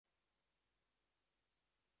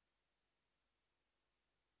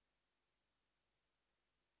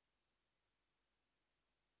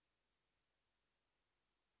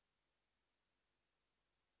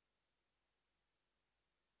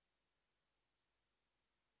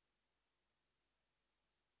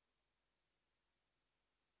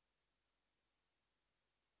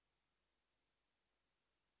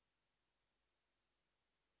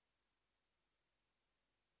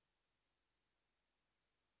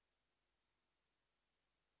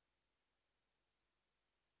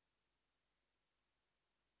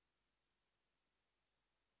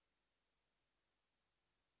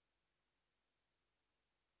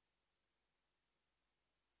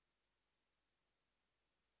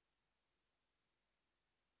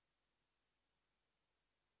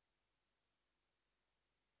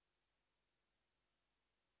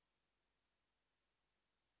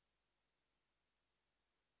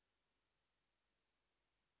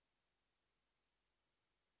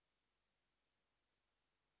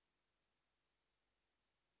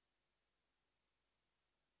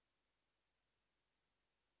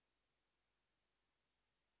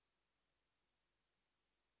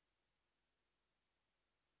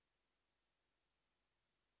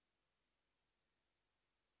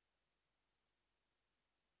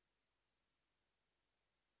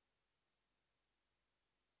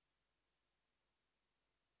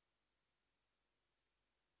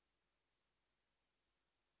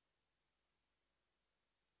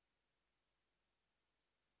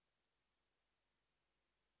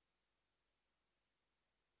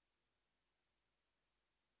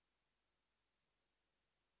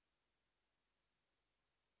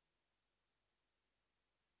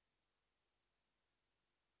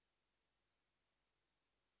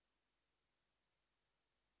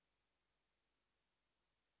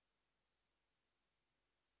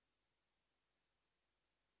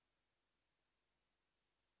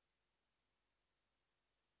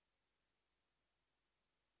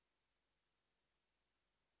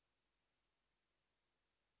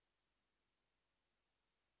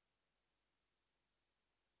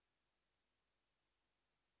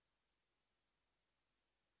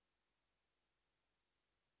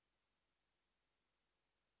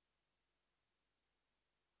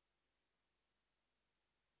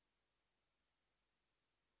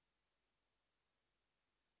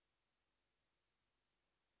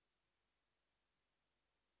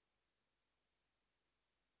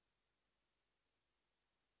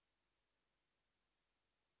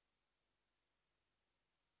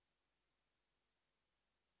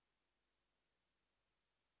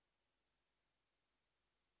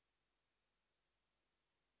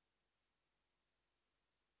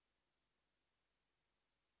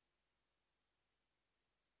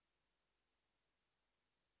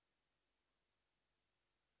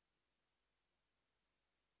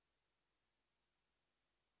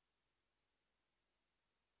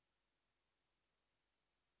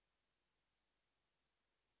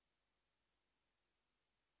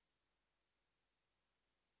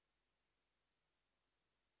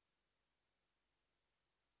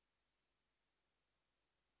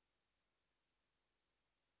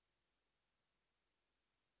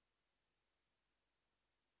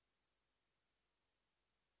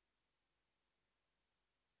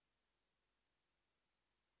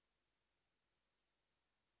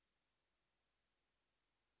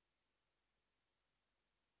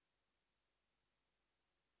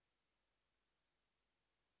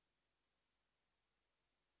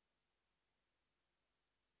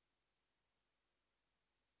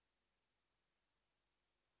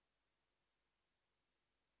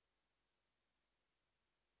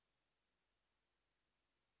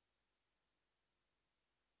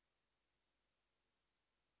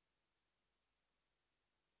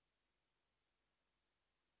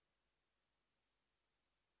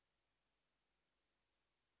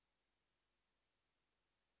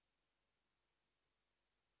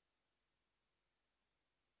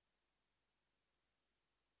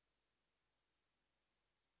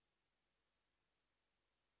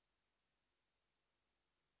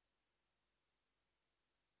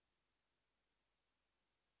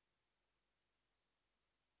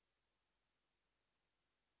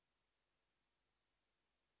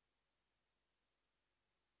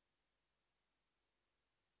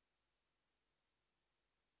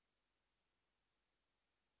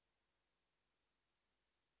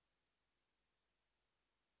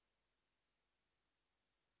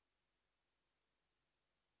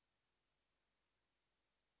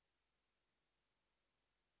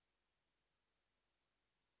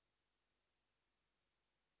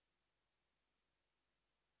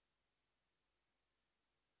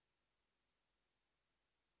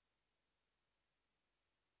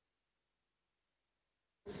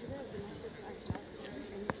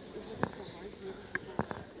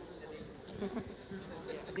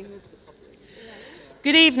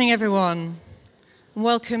Good evening, everyone, and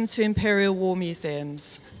welcome to Imperial War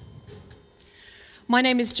Museums. My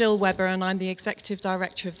name is Jill Webber, and I'm the Executive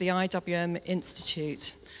Director of the IWM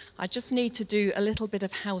Institute. I just need to do a little bit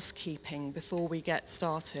of housekeeping before we get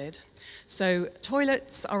started. So,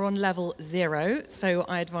 toilets are on level 0, so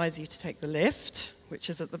I advise you to take the lift, which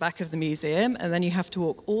is at the back of the museum, and then you have to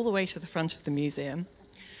walk all the way to the front of the museum.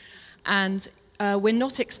 And we're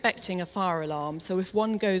not expecting a fire alarm, so if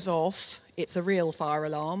one goes off, it's a real fire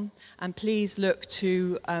alarm. And please look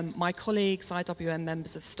to my colleagues, IWM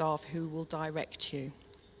members of staff, who will direct you.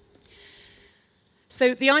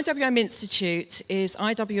 So the IWM Institute is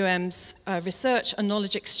IWM's research and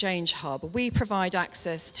knowledge exchange hub. We provide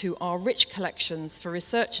access to our rich collections for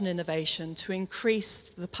research and innovation to increase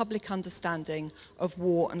the public understanding of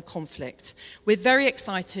war and conflict. We're very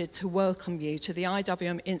excited to welcome you to the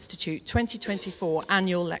IWM Institute 2024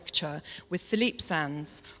 Annual Lecture with Philippe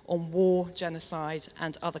Sands on war, genocide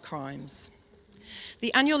and other crimes.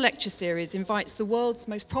 The annual lecture series invites the world's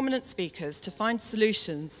most prominent speakers to find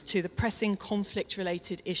solutions to the pressing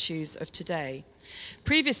conflict-related issues of today.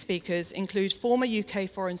 Previous speakers include former UK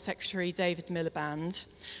Foreign Secretary David Miliband,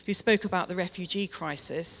 who spoke about the refugee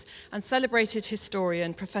crisis, and celebrated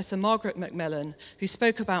historian Professor Margaret MacMillan, who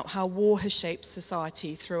spoke about how war has shaped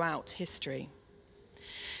society throughout history.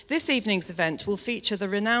 This evening's event will feature the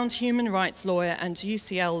renowned human rights lawyer and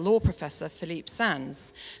UCL law professor Philippe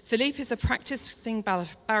Sands. Philippe is a practicing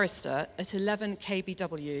barrister at 11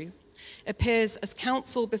 KBW, appears as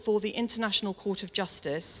counsel before the International Court of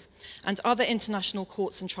Justice and other international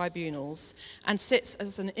courts and tribunals, and sits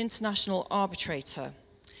as an international arbitrator.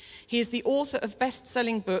 He is the author of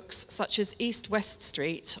best-selling books such as East-West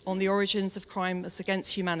Street on the origins of crimes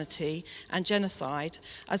against humanity and genocide,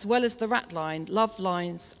 as well as the rat line, Love,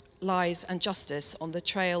 Lies and Justice on the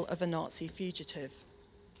trail of a Nazi fugitive.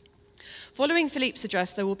 Following Philippe's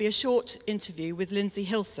address, there will be a short interview with Lindsay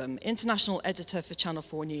Hilsum, international editor for Channel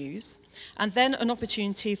 4 News, and then an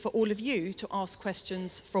opportunity for all of you to ask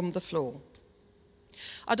questions from the floor.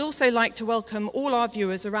 I'd also like to welcome all our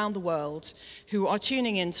viewers around the world who are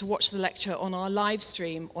tuning in to watch the lecture on our live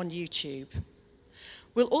stream on YouTube.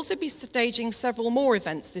 We'll also be staging several more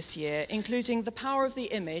events this year, including The Power of the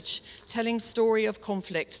Image, telling story of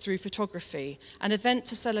conflict through photography, an event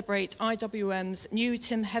to celebrate IWM's new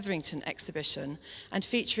Tim Hetherington exhibition, and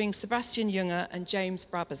featuring Sebastian Junger and James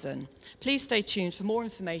Brabazon. Please stay tuned for more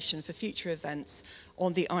information for future events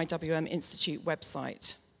on the IWM Institute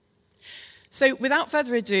website. So without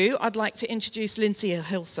further ado, I'd like to introduce Lindsay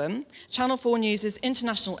Hilsum, Channel 4 News'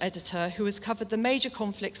 international editor, who has covered the major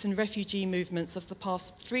conflicts and refugee movements of the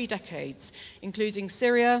past 3 decades, including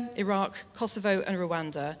Syria, Iraq, Kosovo and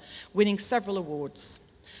Rwanda, winning several awards.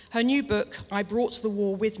 Her new book, I Brought the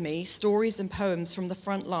War With Me, Stories and Poems from the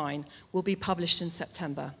Front Line, will be published in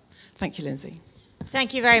September. Thank you, Lindsay.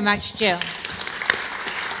 Thank you very much, Jill.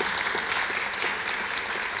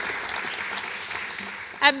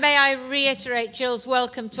 And may I reiterate Jill's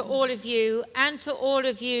welcome to all of you and to all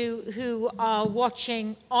of you who are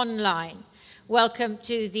watching online. Welcome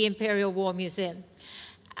to the Imperial War Museum.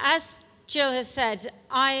 As Jill has said,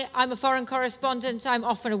 I'm a foreign correspondent. I'm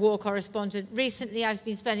often a war correspondent. Recently, I've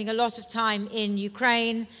been spending a lot of time in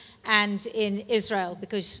Ukraine and in Israel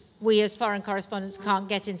because we as foreign correspondents can't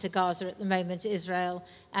get into Gaza at the moment. Israel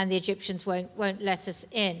and the Egyptians won't let us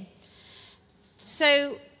in.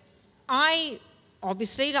 So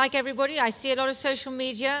obviously, like everybody, I see a lot of social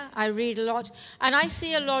media, I read a lot, and I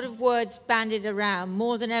see a lot of words bandied around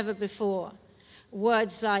more than ever before.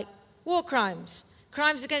 Words like war crimes,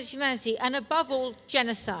 crimes against humanity, and above all,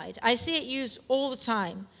 genocide. I see it used all the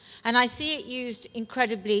time, and I see it used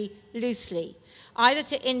incredibly loosely, either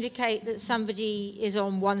to indicate that somebody is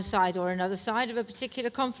on one side or another side of a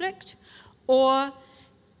particular conflict, or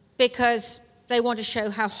because they want to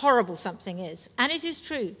show how horrible something is. And it is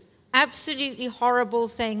true. Absolutely horrible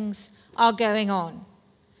things are going on.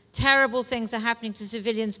 Terrible things are happening to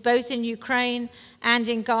civilians, both in Ukraine and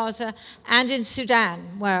in Gaza and in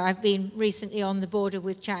Sudan, where I've been recently on the border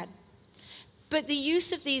with Chad. But the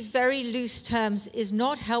use of these very loose terms is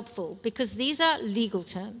not helpful because these are legal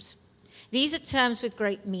terms. These are terms with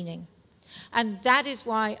great meaning. And that is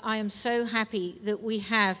why I am so happy that we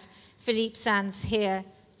have Philippe Sands here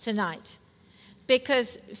tonight.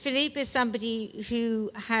 Because Philippe is somebody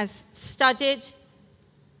who has studied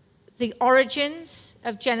the origins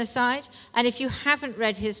of genocide. And if you haven't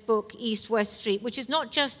read his book, East-West Street, which is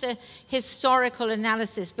not just a historical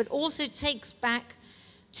analysis, but also takes back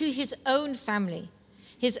to his own family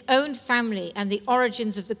and the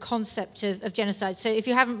origins of the concept of genocide. So if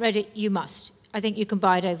you haven't read it, you must. I think you can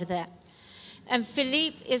buy it over there. And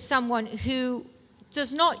Philippe is someone who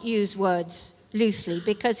does not use words loosely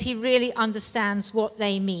because he really understands what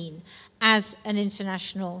they mean as an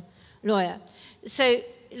international lawyer. So,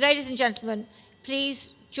 ladies and gentlemen,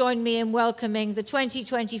 please join me in welcoming the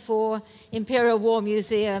 2024 Imperial War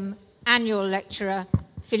Museum Annual Lecturer,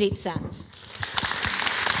 Philippe Sands.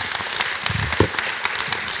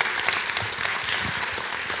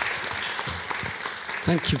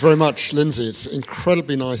 Thank you very much, Lindsay. It's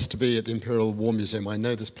incredibly nice to be at the Imperial War Museum. I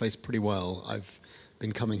know this place pretty well. I've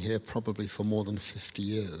been coming here probably for more than 50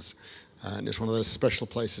 years. And it's one of those special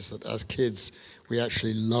places that as kids, we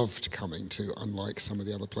actually loved coming to, unlike some of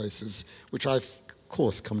the other places, which I've, of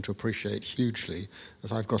course, come to appreciate hugely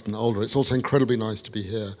as I've gotten older. It's also incredibly nice to be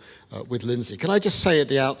here with Lindsay. Can I just say at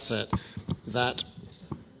the outset that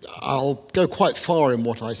I'll go quite far in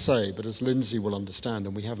what I say, but as Lindsay will understand,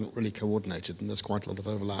 and we haven't really coordinated, and there's quite a lot of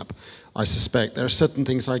overlap, I suspect, there are certain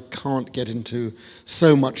things I can't get into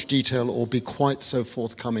so much detail or be quite so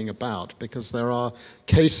forthcoming about, because there are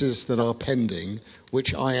cases that are pending,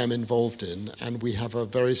 which I am involved in, and we have a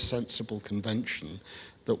very sensible convention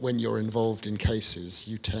that when you're involved in cases,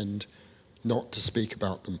 you tend not to speak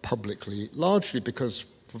about them publicly, largely because,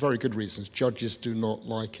 for very good reasons, judges do not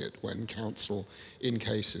like it when counsel in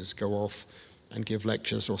cases go off and give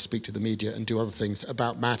lectures or speak to the media and do other things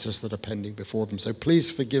about matters that are pending before them. So please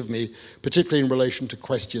forgive me, particularly in relation to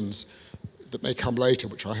questions that may come later,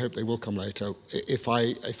 which I hope they will come later, if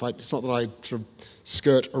I it's not that I sort of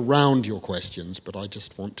skirt around your questions, but I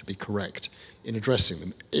just want to be correct in addressing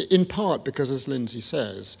them. In part because, as Lindsay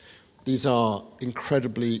says, these are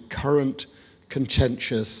incredibly current,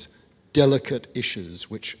 contentious, delicate issues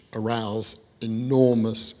which arouse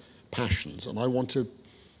enormous passions. And I want to,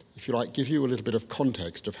 if you like, give you a little bit of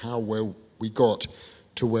context of how we got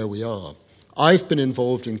to where we are. I've been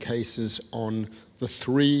involved in cases on the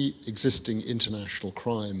 3 existing international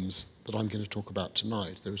crimes that I'm going to talk about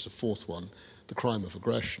tonight. There is a 4th one, the crime of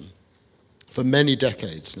aggression. For many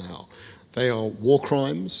decades now, they are war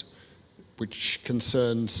crimes, which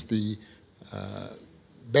concerns the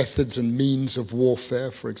methods and means of warfare,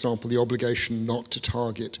 for example, the obligation not to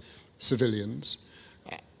target civilians.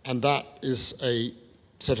 And that is a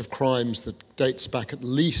set of crimes that dates back at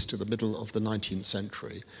least to the middle of the 19th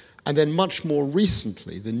century. And then much more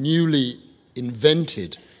recently, the newly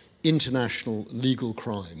invented international legal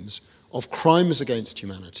crimes of crimes against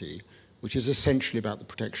humanity, which is essentially about the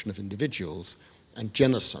protection of individuals, and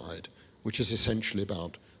genocide, which is essentially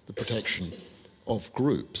about the protection of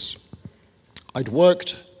groups. I'd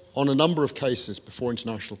worked on a number of cases before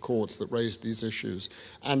international courts that raised these issues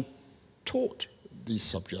and taught these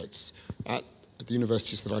subjects at the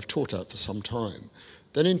universities that I've taught at for some time.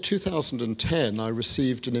 Then in 2010, I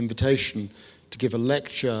received an invitation to give a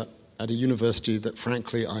lecture at a university that,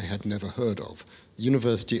 frankly, I had never heard of, the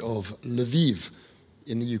University of Lviv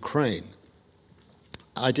in the Ukraine.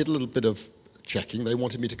 I did a little bit of checking. They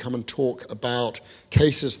wanted me to come and talk about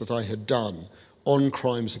cases that I had done on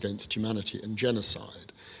crimes against humanity and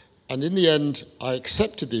genocide. And in the end, I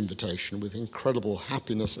accepted the invitation with incredible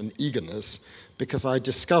happiness and eagerness because I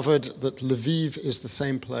discovered that Lviv is the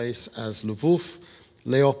same place as Lvov,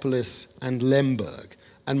 Leopolis, and Lemberg.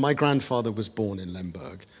 And my grandfather was born in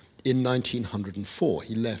Lemberg in 1904.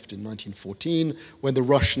 He left in 1914 when the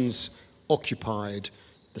Russians occupied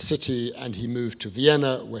the city, and he moved to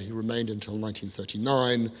Vienna, where he remained until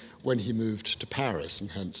 1939, when he moved to Paris, and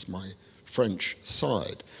hence my French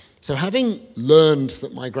side. So having learned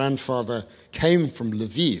that my grandfather came from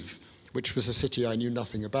Lviv, which was a city I knew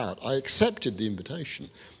nothing about, I accepted the invitation,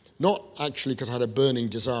 not actually because I had a burning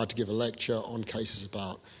desire to give a lecture on cases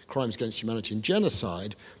about crimes against humanity and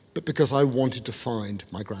genocide, but because I wanted to find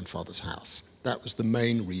my grandfather's house. That was the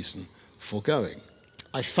main reason for going.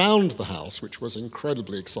 I found the house, which was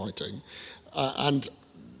incredibly exciting, and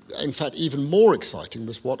in fact even more exciting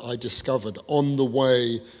was what I discovered on the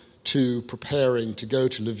way to preparing to go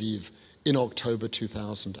to Lviv in October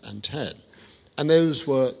 2010. And those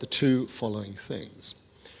were the 2 following things.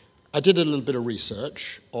 I did a little bit of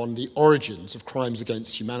research on the origins of crimes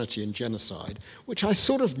against humanity and genocide, which I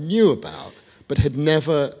sort of knew about, but had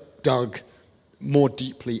never dug more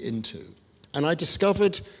deeply into. And I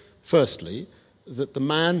discovered, firstly, that the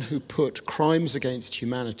man who put crimes against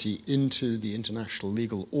humanity into the international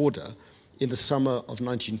legal order in the summer of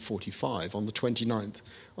 1945, on the 29th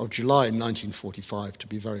of July 1945, to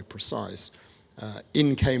be very precise,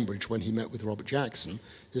 in Cambridge when he met with Robert Jackson.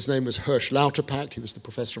 His name was Hirsch Lauterpacht. He was the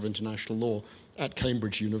professor of international law at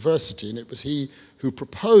Cambridge University, and it was he who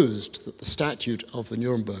proposed that the statute of the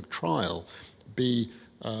Nuremberg trial be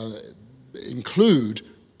include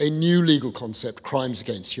a new legal concept, crimes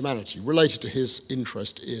against humanity, related to his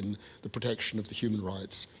interest in the protection of the human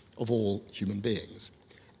rights of all human beings.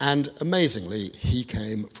 And amazingly, he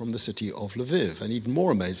came from the city of Lviv. And even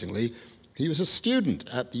more amazingly, he was a student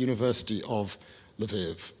at the University of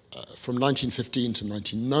Lviv from 1915 to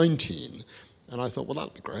 1919. And I thought, well,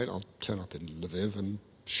 that'd be great. I'll turn up in Lviv and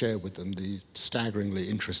share with them the staggeringly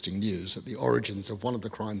interesting news that the origins of one of the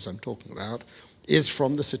crimes I'm talking about is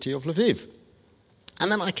from the city of Lviv.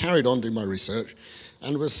 And then I carried on doing my research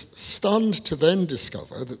and was stunned to then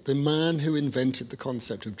discover that the man who invented the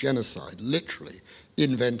concept of genocide, literally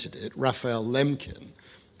invented it, Raphael Lemkin,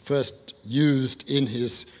 first used in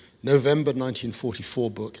his November 1944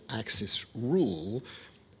 book, Axis Rule,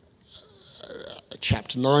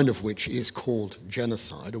 chapter 9 of which is called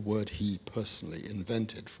genocide, a word he personally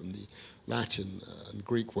invented from the Latin and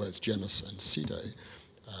Greek words genus and side,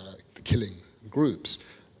 the killing groups.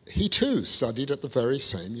 He too studied at the very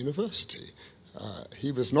same university.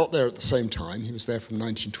 He was not there at the same time. He was there from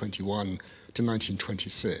 1921 to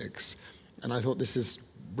 1926. And I thought, this is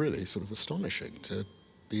really sort of astonishing to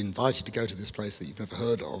be invited to go to this place that you've never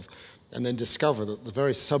heard of and then discover that the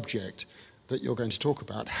very subject that you're going to talk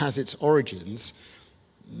about has its origins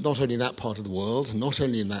not only in that part of the world, not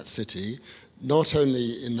only in that city, not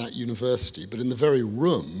only in that university, but in the very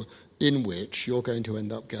room in which you're going to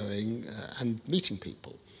end up going and meeting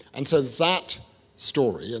people. And so that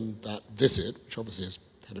story and that visit, which obviously has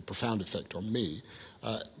had a profound effect on me,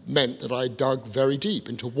 meant that I dug very deep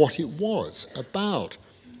into what it was about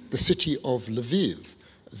the city of Lviv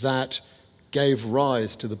that gave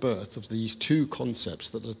rise to the birth of these two concepts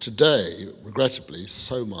that are today, regrettably,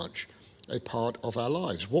 so much a part of our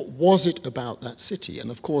lives. What was it about that city?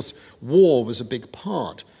 And of course, war was a big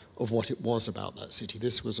part of what it was about that city.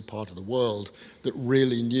 This was a part of the world that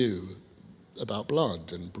really knew about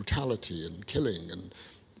blood and brutality and killing and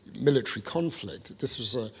military conflict. This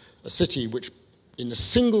was a city which, in a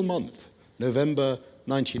single month, November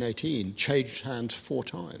 1918, changed hands 4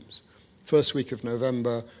 times. First week of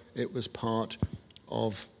November, it was part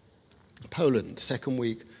of Poland. Second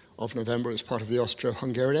week of November, it was part of the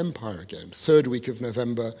Austro-Hungarian Empire again. Third week of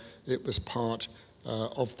November, it was part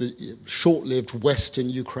of the short-lived Western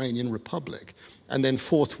Ukrainian Republic. And then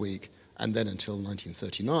fourth week, and then until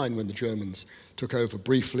 1939, when the Germans took over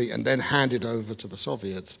briefly and then handed over to the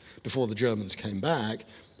Soviets before the Germans came back,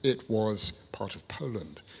 it was part of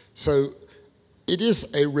Poland. So it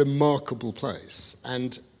is a remarkable place,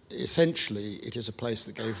 and essentially it is a place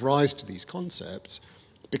that gave rise to these concepts,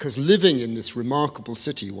 because living in this remarkable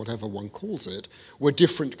city, whatever one calls it, were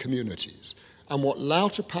different communities. And what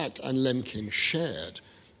Lauterpacht and Lemkin shared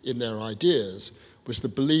in their ideas was the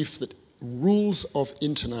belief that rules of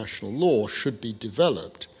international law should be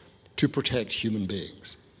developed to protect human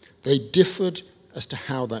beings. They differed as to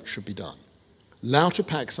how that should be done.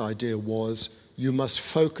 Lauterpacht's idea was you must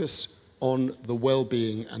focus on the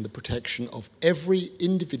well-being and the protection of every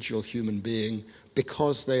individual human being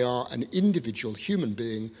because they are an individual human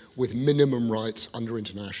being with minimum rights under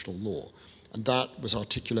international law. And that was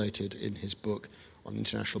articulated in his book on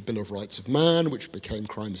International Bill of Rights of Man, which became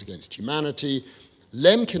Crimes Against Humanity.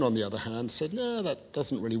 Lemkin, on the other hand, said, no, that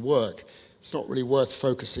doesn't really work. It's not really worth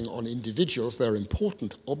focusing on individuals. They're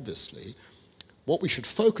important, obviously. What we should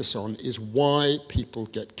focus on is why people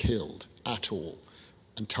get killed at all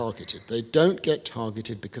and targeted. They don't get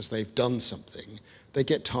targeted because they've done something. They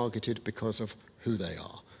get targeted because of who they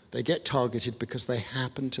are. They get targeted because they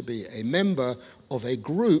happen to be a member of a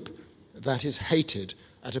group that is hated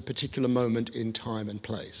at a particular moment in time and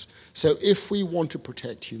place. So if we want to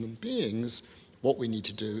protect human beings, what we need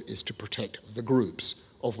to do is to protect the groups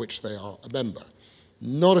of which they are a member.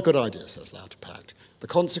 Not a good idea, says Lauterpacht. The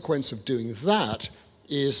consequence of doing that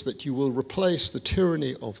is that you will replace the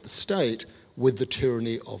tyranny of the state with the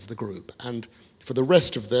tyranny of the group. And for the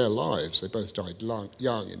rest of their lives, they both died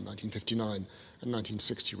young in 1959 and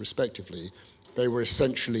 1960 respectively, they were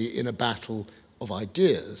essentially in a battle of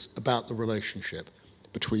ideas about the relationship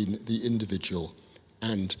between the individual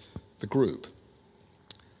and the group.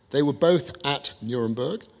 They were both at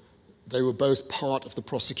Nuremberg. They were both part of the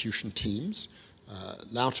prosecution teams.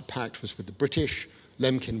 Lauterpacht was with the British,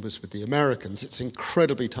 Lemkin was with the Americans. It's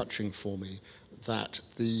incredibly touching for me that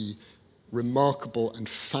the remarkable and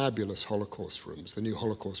fabulous Holocaust rooms, the new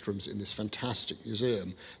Holocaust rooms in this fantastic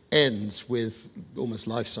museum, ends with almost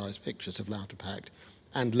life-size pictures of Lauterpacht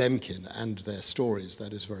and Lemkin and their stories.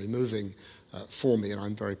 That is very moving for me, and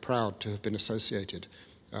I'm very proud to have been associated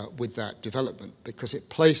with that development, because it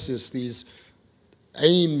places these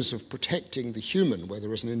aims of protecting the human,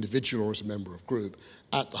 whether as an individual or as a member of a group,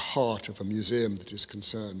 at the heart of a museum that is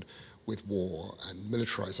concerned with war and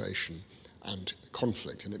militarization and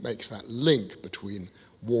conflict, and it makes that link between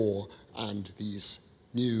war and these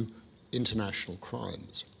new international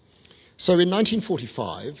crimes. So in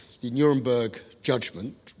 1945, the Nuremberg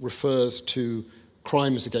judgment refers to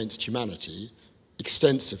crimes against humanity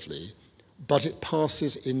extensively, but it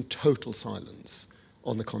passes in total silence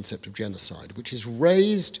on the concept of genocide, which is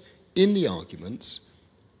raised in the arguments,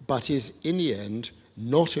 but is in the end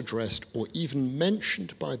not addressed or even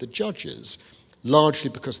mentioned by the judges, largely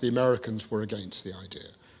because the Americans were against the idea.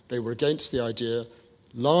 They were against the idea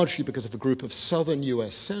largely because of a group of southern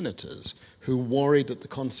US senators who worried that the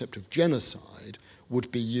concept of genocide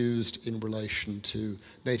would be used in relation to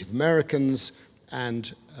Native Americans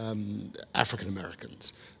and African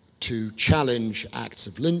Americans to challenge acts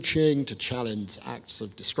of lynching, to challenge acts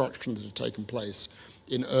of destruction that had taken place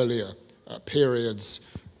in earlier periods.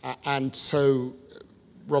 And so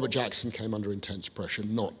Robert Jackson came under intense pressure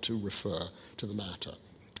not to refer to the matter.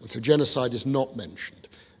 And so genocide is not mentioned.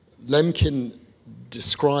 Lemkin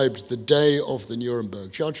described the day of the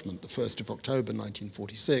Nuremberg judgment, the 1st of October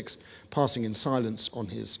 1946, passing in silence on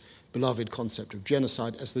his beloved concept of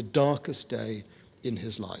genocide, as the darkest day in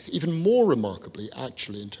his life. Even more remarkably,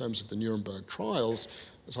 actually, in terms of the Nuremberg trials,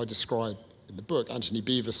 as I describe in the book, Anthony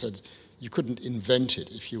Beevor said, you couldn't invent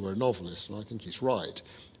it if you were a novelist, and I think he's right,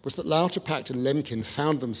 was that Lauterpacht and Lemkin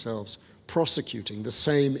found themselves prosecuting the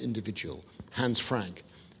same individual, Hans Frank.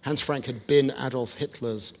 Hans Frank had been Adolf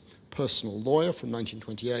Hitler's personal lawyer from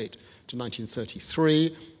 1928 to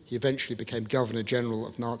 1933. He eventually became Governor General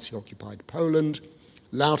of Nazi-occupied Poland.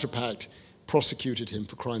 Lauterpacht prosecuted him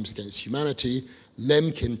for crimes against humanity.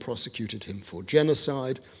 Lemkin prosecuted him for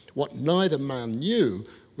genocide. What neither man knew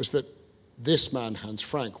was that this man, Hans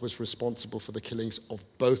Frank, was responsible for the killings of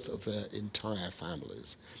both of their entire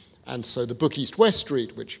families. And so the book East-West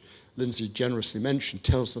Street, which Lindsay generously mentioned,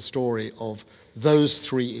 tells the story of those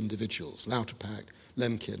three individuals, Lauterpacht,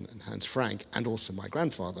 Lemkin, and Hans Frank, and also my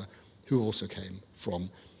grandfather, who also came from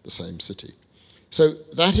the same city. So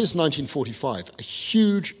that is 1945, a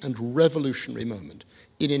huge and revolutionary moment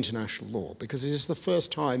in international law, because it is the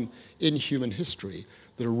first time in human history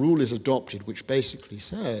that a rule is adopted which basically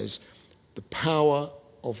says the power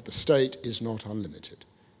of the state is not unlimited.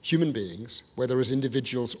 Human beings, whether as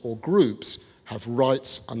individuals or groups, have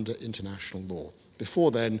rights under international law.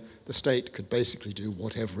 Before then, the state could basically do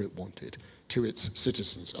whatever it wanted to its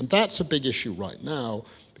citizens. And that's a big issue right now,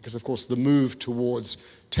 because of course the move towards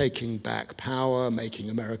taking back power, making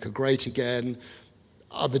America great again,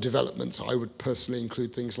 other developments, I would personally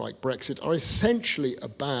include things like Brexit, are essentially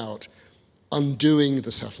about undoing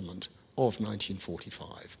the settlement of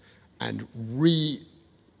 1945 and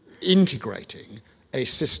reintegrating a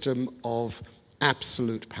system of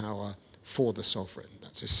absolute power for the sovereign.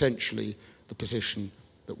 That's essentially the position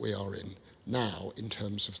that we are in now in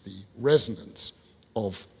terms of the resonance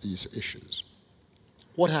of these issues.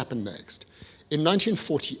 What happened next? In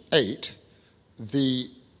 1948,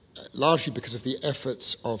 largely because of the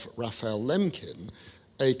efforts of Raphael Lemkin,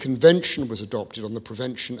 a convention was adopted on the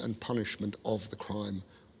prevention and punishment of the crime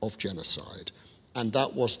of genocide. And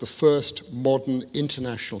that was the first modern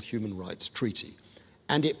international human rights treaty.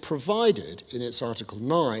 And it provided, in its Article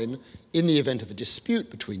 9, in the event of a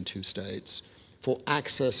dispute between two states, for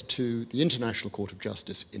access to the International Court of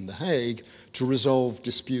Justice in The Hague to resolve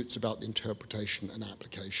disputes about the interpretation and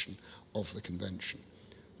application of the convention.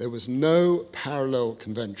 There was no parallel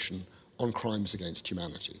convention on crimes against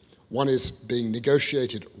humanity. One is being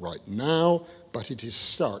negotiated right now, but it is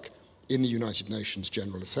stuck in the United Nations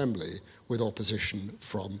General Assembly with opposition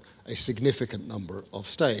from a significant number of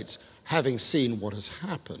states, having seen what has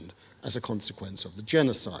happened as a consequence of the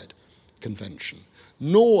Genocide Convention.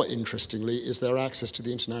 Nor, interestingly, is there access to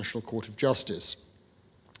the International Court of Justice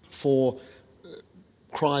for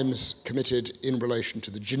crimes committed in relation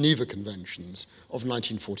to the Geneva Conventions of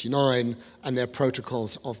 1949 and their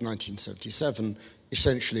protocols of 1977,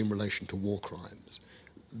 essentially in relation to war crimes.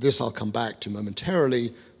 This I'll come back to momentarily.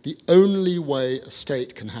 The only way a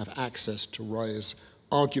state can have access to raise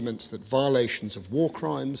arguments that violations of war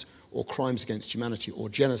crimes or crimes against humanity or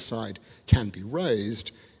genocide can be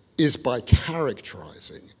raised is by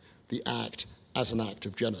characterizing the act as an act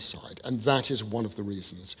of genocide. And that is one of the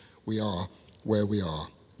reasons we are where we are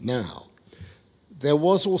now. There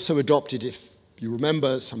was also adopted, if you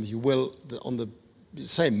remember, some of you will, on the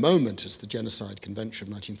same moment as the Genocide Convention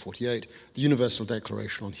of 1948, the Universal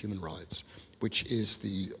Declaration on Human Rights, which is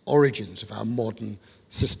the origins of our modern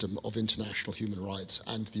system of international human rights,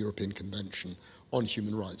 and the European Convention on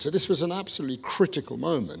Human Rights. So this was an absolutely critical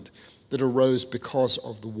moment that arose because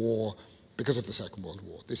of the war because of the Second World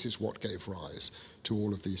War. This is what gave rise to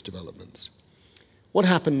all of these developments. What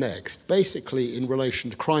happened next? Basically, in relation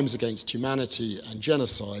to crimes against humanity and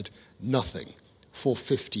genocide, nothing for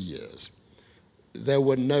 50 years. There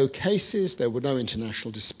were no cases, there were no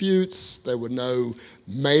international disputes, there were no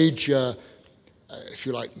major, if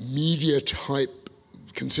you like, media-type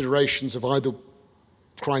considerations of either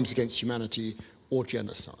crimes against humanity or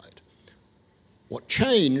genocide. What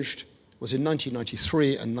changed was in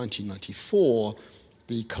 1993 and 1994,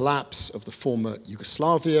 the collapse of the former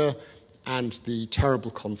Yugoslavia and the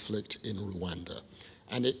terrible conflict in Rwanda.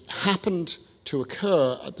 And it happened to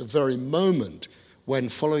occur at the very moment when,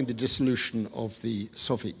 following the dissolution of the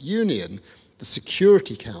Soviet Union, the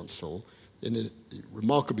Security Council, in a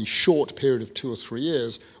remarkably short period of 2 or 3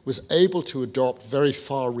 years, was able to adopt very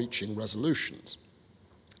far-reaching resolutions.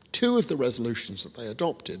 2 of the resolutions that they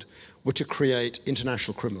adopted were to create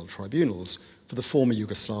international criminal tribunals for the former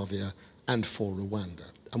Yugoslavia and for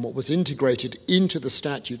Rwanda. And what was integrated into the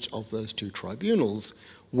statutes of those 2 tribunals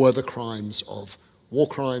were the crimes of war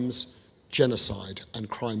crimes, genocide, and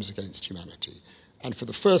crimes against humanity. And for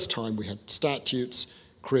the first time, we had statutes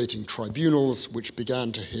creating tribunals which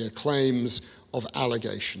began to hear claims of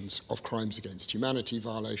allegations of crimes against humanity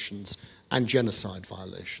violations and genocide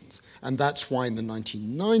violations. And that's why in the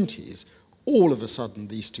 1990s, all of a sudden,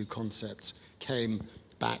 these 2 concepts came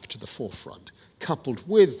back to the forefront, coupled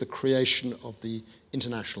with the creation of the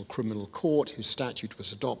International Criminal Court, whose statute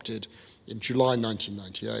was adopted in July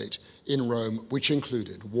 1998 in Rome, which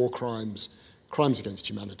included war crimes, crimes against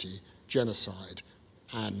humanity, genocide,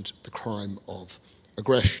 and the crime of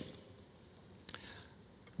aggression.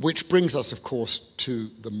 Which brings us, of course, to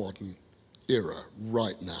the modern era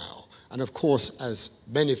right now. And of course, as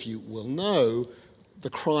many of you will know, the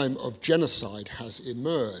crime of genocide has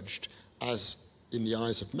emerged as, in the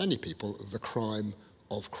eyes of many people, the crime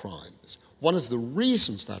of crimes. One of the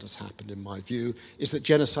reasons that has happened, in my view, is that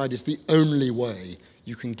genocide is the only way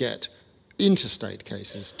you can get interstate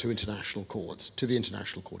cases to international courts, to the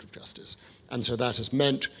International Court of Justice. And so that has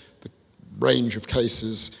meant the range of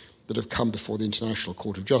cases that have come before the International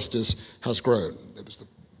Court of Justice has grown. There was the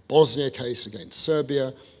Bosnia case against Serbia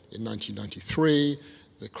in 1993,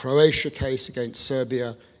 the Croatia case against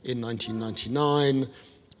Serbia in 1999,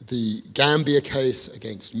 the Gambia case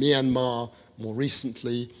against Myanmar more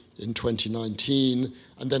recently in 2019,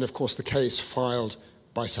 and then, of course, the case filed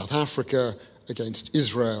by South Africa against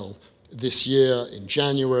Israel this year in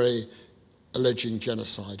January, alleging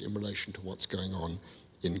genocide in relation to what's going on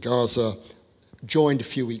in Gaza, joined a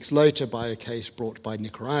few weeks later by a case brought by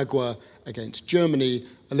Nicaragua against Germany,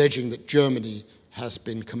 alleging that Germany has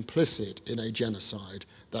been complicit in a genocide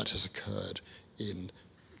that has occurred in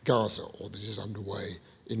Gaza, or that is underway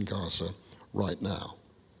in Gaza right now.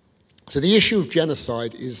 So the issue of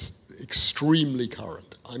genocide is extremely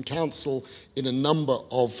current. I'm counsel in a number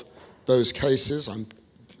of those cases,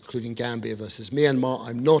 including Gambia versus Myanmar.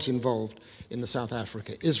 I'm not involved in the South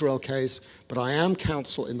Africa-Israel case, but I am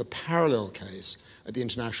counsel in the parallel case at the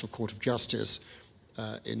International Court of Justice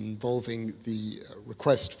involving the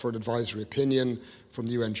request for an advisory opinion from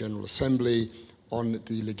the UN General Assembly on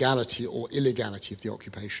the legality or illegality of the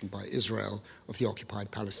occupation by Israel of the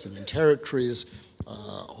occupied Palestinian territories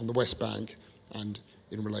on the West Bank and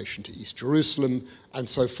in relation to East Jerusalem. And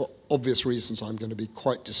so for obvious reasons, I'm going to be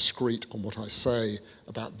quite discreet on what I say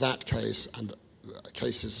about that case and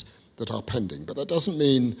cases that are pending. But that doesn't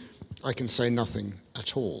mean I can say nothing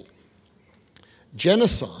at all.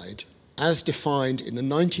 Genocide, as defined in the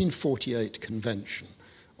 1948 Convention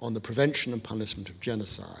on the Prevention and Punishment of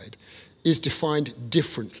Genocide, is defined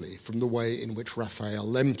differently from the way in which Raphael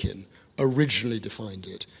Lemkin originally defined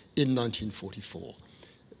it in 1944.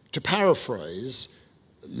 To paraphrase,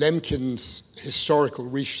 Lemkin's historical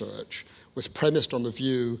research was premised on the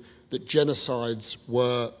view that genocides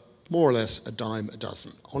were more or less a dime a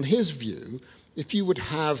dozen. On his view, if you would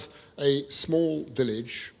have a small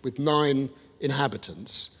village with 9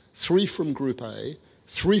 inhabitants, 3 from Group A,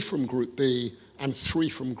 3 from Group B, and 3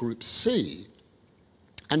 from Group C,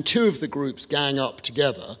 and 2 of the groups gang up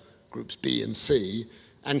together, Groups B and C,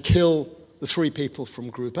 and kill the 3 people from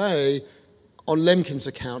Group A, on Lemkin's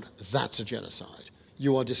account, that's a genocide.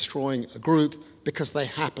 You are destroying a group because they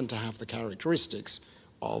happen to have the characteristics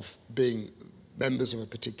of being members of a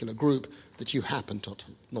particular group that you happen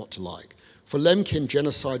not to like. For Lemkin,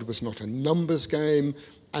 genocide was not a numbers game,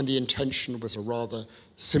 and the intention was a rather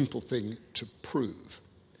simple thing to prove.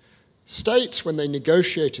 States, when they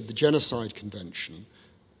negotiated the Genocide Convention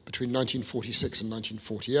between 1946 and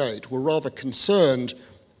 1948, were rather concerned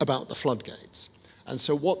about the floodgates. And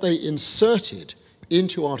so what they inserted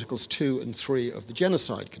into Articles 2 and 3 of the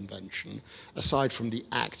Genocide Convention, aside from the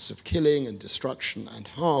acts of killing and destruction and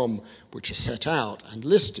harm which are set out and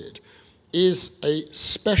listed, is a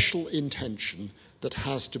special intention that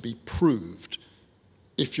has to be proved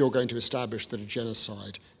if you're going to establish that a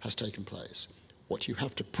genocide has taken place. What you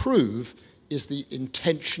have to prove is the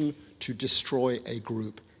intention to destroy a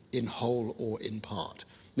group in whole or in part.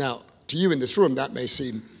 Now, to you in this room, that may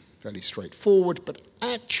seem fairly straightforward, but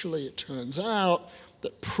actually it turns out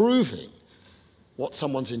that proving what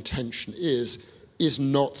someone's intention is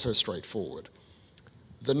not so straightforward.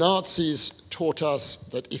 The Nazis taught us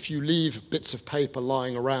that if you leave bits of paper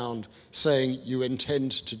lying around saying you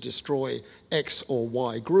intend to destroy X or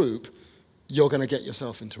Y group, you're going to get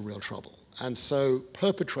yourself into real trouble. And so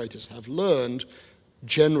perpetrators have learned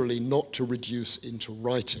generally not to reduce into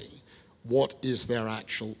writing what is their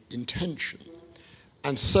actual intention.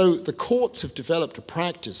 And so the courts have developed a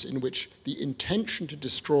practice in which the intention to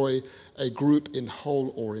destroy a group in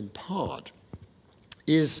whole or in part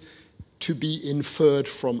is to be inferred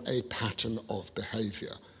from a pattern of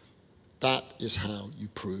behavior. That is how you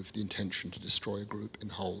prove the intention to destroy a group in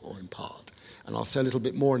whole or in part. And I'll say a little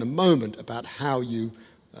bit more in a moment about how you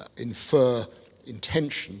infer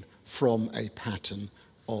intention from a pattern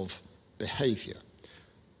of behavior.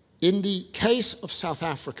 In the case of South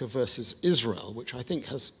Africa versus Israel, which I think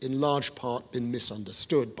has in large part been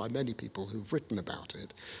misunderstood by many people who've written about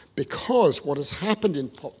it, because what has happened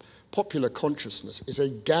in popular consciousness is a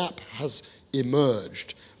gap has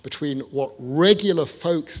emerged between what regular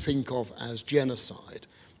folk think of as genocide,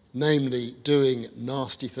 namely doing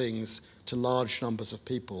nasty things to large numbers of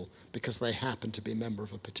people because they happen to be a member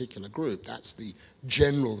of a particular group. That's the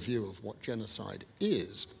general view of what genocide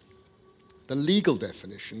is. The legal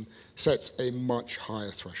definition sets a much higher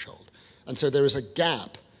threshold. And so there is a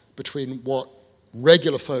gap between what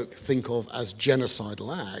regular folk think of as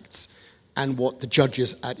genocidal acts and what the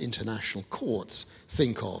judges at international courts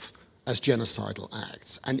think of as genocidal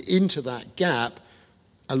acts. And into that gap,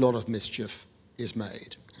 a lot of mischief is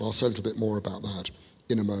made. I'll say a little bit more about that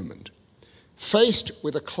in a moment. Faced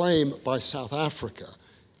with a claim by South Africa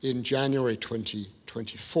in January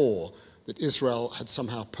 2024 that Israel had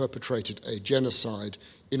somehow perpetrated a genocide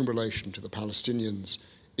in relation to the Palestinians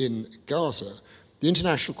in Gaza, the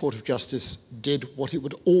International Court of Justice did what it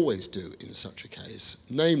would always do in such a case,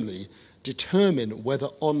 namely determine whether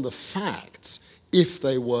on the facts, if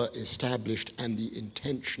they were established and the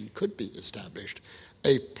intention could be established,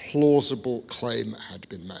 a plausible claim had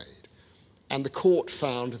been made. And the court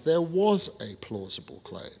found there was a plausible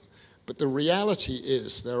claim. But the reality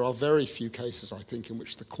is there are very few cases, I think, in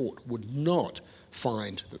which the court would not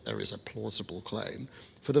find that there is a plausible claim,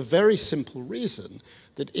 for the very simple reason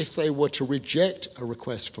that if they were to reject a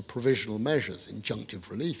request for provisional measures, injunctive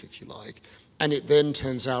relief, if you like, and it then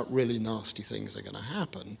turns out really nasty things are going to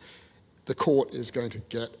happen, the court is going to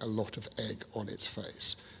get a lot of egg on its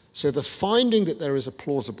face. So the finding that there is a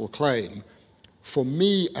plausible claim, for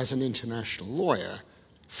me as an international lawyer,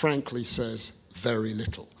 frankly says very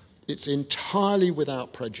little. It's entirely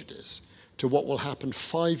without prejudice to what will happen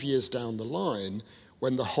 5 years down the line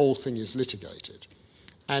when the whole thing is litigated.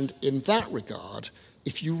 And in that regard,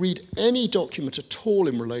 if you read any document at all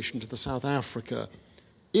in relation to the South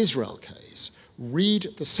Africa-Israel case, read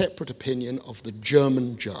the separate opinion of the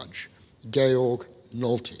German judge, Georg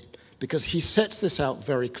Nolte, because he sets this out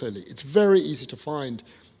very clearly. It's very easy to find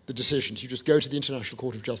the decisions. You just go to the International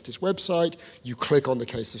Court of Justice website, you click on the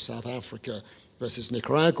case of South Africa versus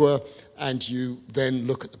Nicaragua, and you then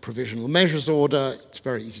look at the provisional measures order. It's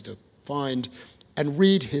very easy to find, and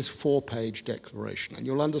read his 4-page declaration, and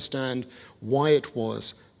you'll understand why it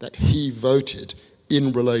was that he voted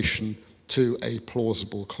in relation to a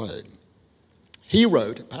plausible claim. He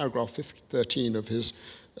wrote, at paragraph 13 of his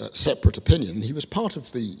separate opinion, he was part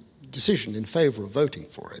of the decision in favor of voting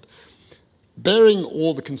for it. Bearing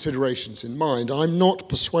all the considerations in mind, I'm not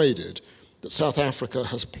persuaded that South Africa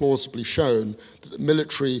has plausibly shown that the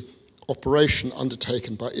military operation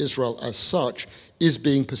undertaken by Israel as such is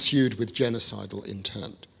being pursued with genocidal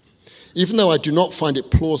intent. Even though I do not find it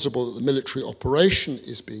plausible that the military operation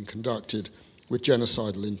is being conducted with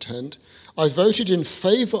genocidal intent, I voted in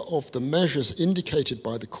favor of the measures indicated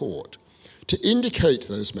by the court. To indicate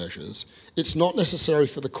those measures, it's not necessary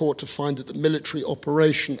for the court to find that the military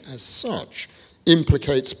operation as such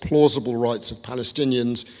implicates plausible rights of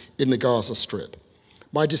Palestinians in the Gaza Strip.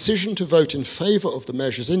 My decision to vote in favor of the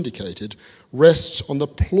measures indicated rests on the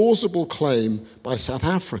plausible claim by South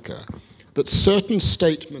Africa that certain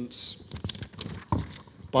statements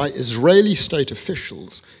by Israeli state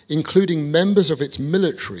officials, including members of its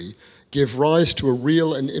military, give rise to a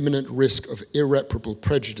real and imminent risk of irreparable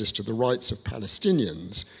prejudice to the rights of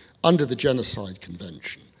Palestinians under the Genocide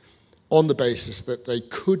Convention, on the basis that they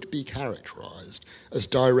could be characterized as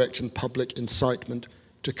direct and public incitement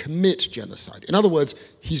to commit genocide. In other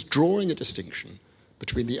words, he's drawing a distinction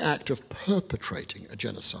between the act of perpetrating a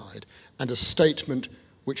genocide and a statement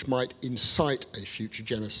which might incite a future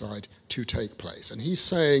genocide to take place. And he's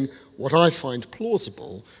saying, what I find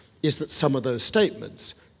plausible is that some of those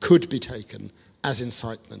statements could be taken as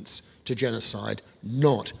incitements to genocide,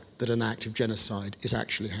 not that an act of genocide is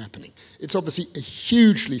actually happening. It's obviously a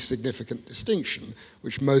hugely significant distinction,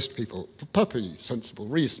 which most people, for perfectly sensible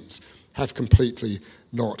reasons, have completely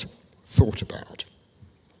not thought about.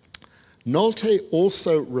 Nolte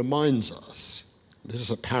also reminds us, this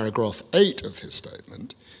is at paragraph 8 of his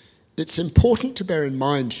statement, it's important to bear in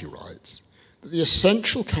mind, he writes, that the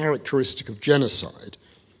essential characteristic of genocide,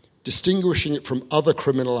 distinguishing it from other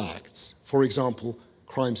criminal acts, for example,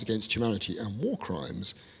 crimes against humanity and war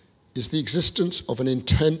crimes, is the existence of an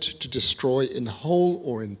intent to destroy in whole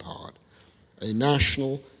or in part a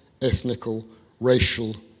national, ethnical,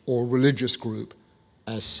 racial, or religious group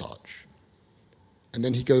as such. And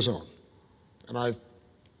then he goes on, and I've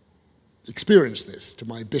experienced this to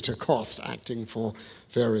my bitter cost acting for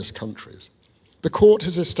various countries. The court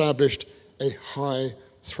has established a high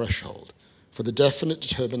threshold for the definite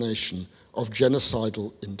determination of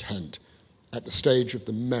genocidal intent at the stage of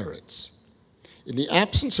the merits. In the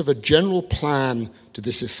absence of a general plan to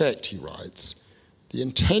this effect, he writes, the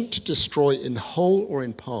intent to destroy in whole or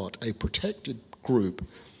in part a protected group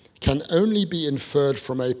can only be inferred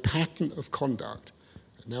from a pattern of conduct.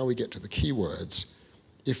 And now we get to the key words.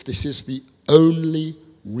 If this is the only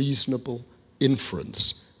reasonable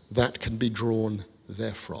inference that can be drawn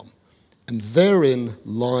therefrom. And therein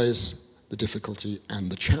lies the difficulty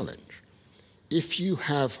and the challenge. If you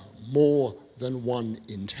have more than one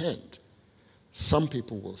intent, some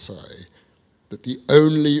people will say that the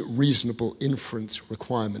only reasonable inference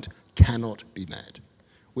requirement cannot be met,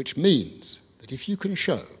 which means that if you can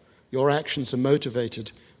show your actions are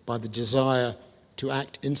motivated by the desire to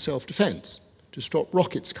act in self-defense, to stop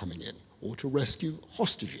rockets coming in, or to rescue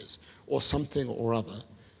hostages, or something or other,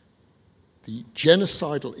 the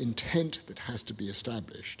genocidal intent that has to be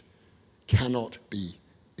established cannot be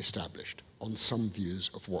established on some views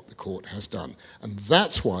of what the court has done. And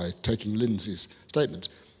that's why, taking Lindsay's statement,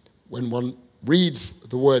 when one reads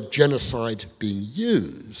the word genocide being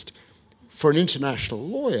used, for an international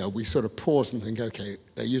lawyer, we sort of pause and think, okay,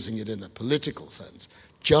 they're using it in a political sense,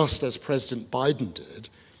 just as President Biden did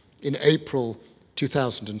in April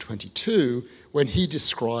 2022, when he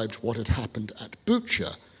described what had happened at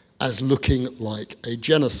Bucha as looking like a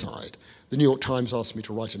genocide. The New York Times asked me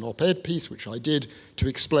to write an op-ed piece, which I did, to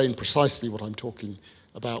explain precisely what I'm talking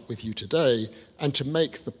about with you today, and to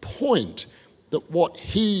make the point that what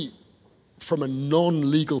he, from a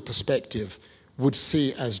non-legal perspective, would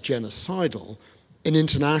see as genocidal, an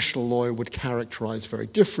international lawyer would characterize very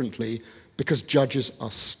differently, because judges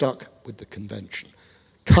are stuck with the convention.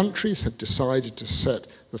 Countries have decided to set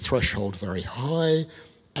the threshold very high,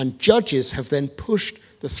 and judges have then pushed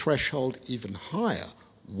the threshold even higher.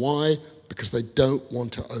 Why? Because they don't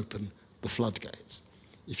want to open the floodgates.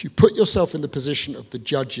 If you put yourself in the position of the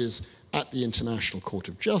judges at the International Court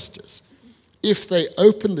of Justice, if they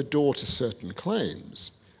open the door to certain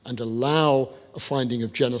claims and allow a finding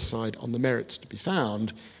of genocide on the merits to be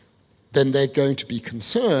found, then they're going to be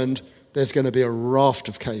concerned there's going to be a raft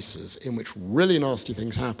of cases in which really nasty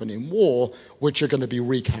things happen in war, which are going to be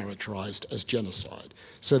recharacterized as genocide.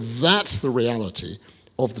 So that's the reality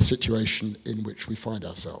of the situation in which we find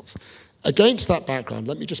ourselves. Against that background,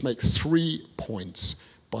 let me just make 3 points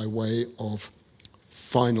by way of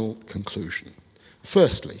final conclusion.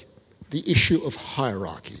 Firstly, the issue of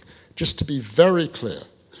hierarchy. Just to be very clear,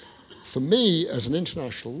 for me as an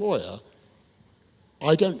international lawyer,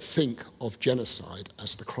 I don't think of genocide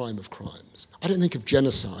as the crime of crimes. I don't think of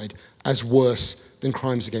genocide as worse than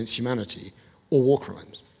crimes against humanity or war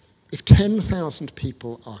crimes. If 10,000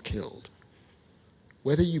 people are killed,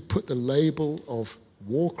 whether you put the label of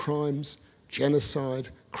war crimes, genocide,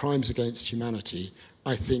 crimes against humanity,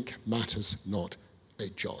 I think matters not a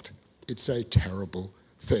jot. It's a terrible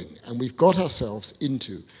thing. And we've got ourselves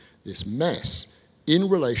into this mess in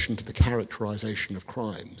relation to the characterization of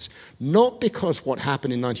crimes, not because what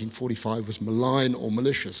happened in 1945 was malign or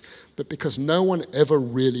malicious, but because no one ever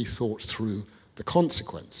really thought through the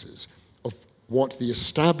consequences of what the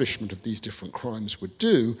establishment of these different crimes would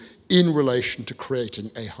do in relation to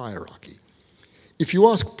creating a hierarchy. If you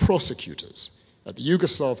ask prosecutors at the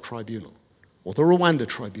Yugoslav tribunal or the Rwanda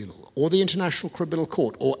Tribunal, or the International Criminal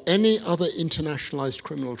Court, or any other internationalized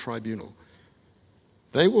criminal tribunal,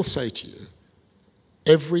 they will say to you,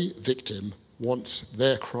 every victim wants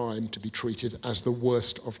their crime to be treated as the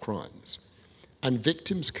worst of crimes. And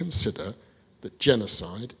victims consider that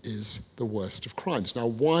genocide is the worst of crimes. Now,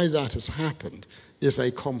 why that has happened is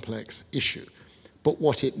a complex issue. But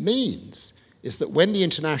what it means is that when the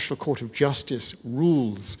International Court of Justice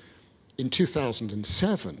rules in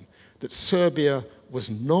 2007 that Serbia was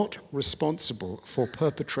not responsible for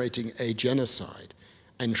perpetrating a genocide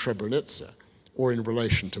in Srebrenica or in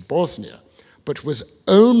relation to Bosnia, but was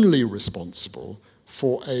only responsible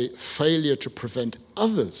for a failure to prevent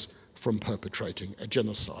others from perpetrating a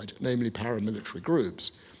genocide, namely paramilitary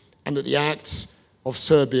groups, and that the acts of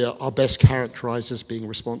Serbia are best characterized as being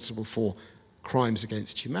responsible for crimes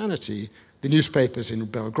against humanity, the newspapers in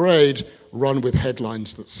Belgrade run with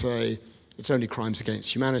headlines that say, it's only crimes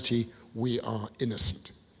against humanity, we are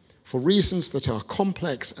innocent. For reasons that are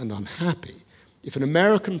complex and unhappy, if an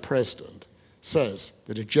American president says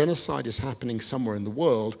that a genocide is happening somewhere in the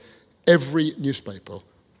world, every newspaper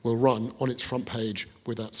will run on its front page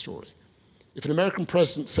with that story. If an American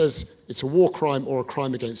president says it's a war crime or a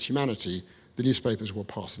crime against humanity, the newspapers will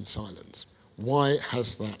pass in silence. Why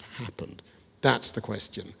has that happened? That's the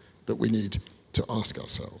question that we need to ask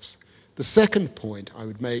ourselves. The second point I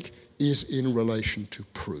would make is in relation to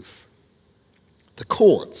proof. The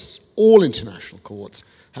courts, all international courts,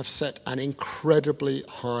 have set an incredibly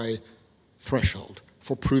high threshold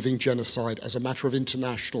for proving genocide as a matter of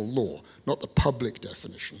international law, not the public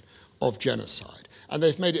definition of genocide. And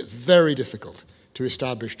they've made it very difficult to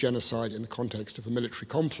establish genocide in the context of a military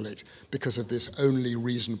conflict because of this only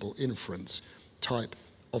reasonable inference type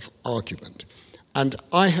of argument. And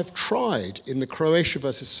I have tried in the Croatia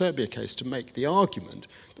versus Serbia case to make the argument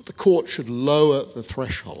that the court should lower the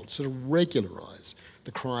threshold, sort of regularize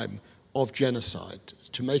the crime of genocide,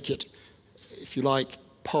 to make it, if you like,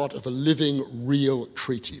 part of a living, real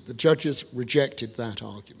treaty. The judges rejected that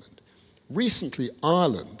argument. Recently,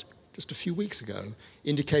 Ireland, just a few weeks ago,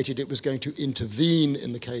 indicated it was going to intervene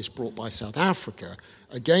in the case brought by South Africa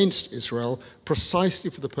against Israel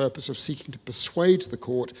precisely for the purpose of seeking to persuade the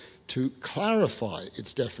court to clarify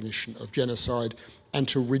its definition of genocide and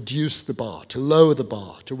to reduce the bar, to lower the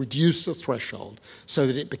bar, to reduce the threshold so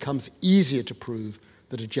that it becomes easier to prove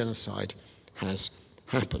that a genocide has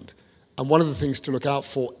happened. And one of the things to look out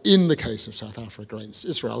for in the case of South Africa against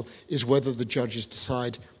Israel is whether the judges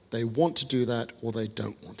decide they want to do that or they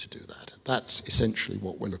don't want to do that. That's essentially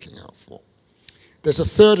what we're looking out for. There's a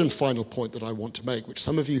third and final point that I want to make, which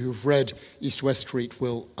some of you who've read East-West Street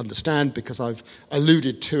will understand because I've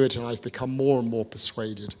alluded to it and I've become more and more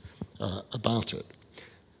persuaded about it.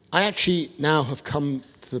 I actually now have come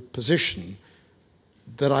to the position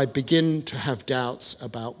that I begin to have doubts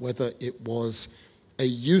about whether it was a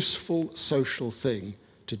useful social thing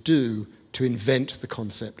to do to invent the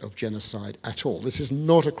concept of genocide at all. This is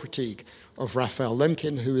not a critique of Raphael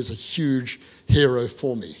Lemkin, who is a huge hero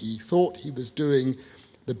for me. He thought he was doing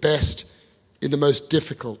the best in the most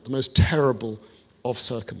difficult, the most terrible of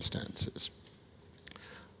circumstances.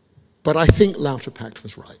 But I think Lauterpacht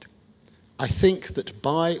was right. I think that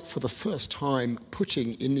by, for the first time,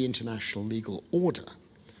 putting in the international legal order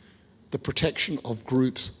the protection of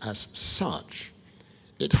groups as such,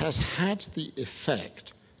 it has had the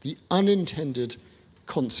effect, the unintended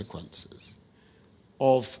consequences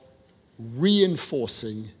of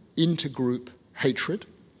reinforcing intergroup hatred,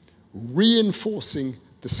 reinforcing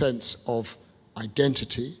the sense of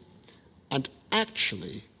identity, and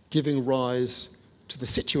actually giving rise to the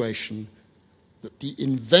situation that the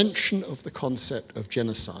invention of the concept of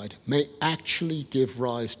genocide may actually give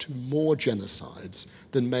rise to more genocides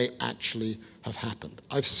than may actually have happened.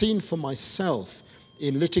 I've seen for myself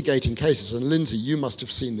in litigating cases, and Lindsay, you must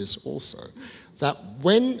have seen this also, that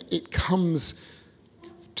when it comes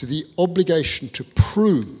to the obligation to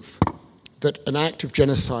prove that an act of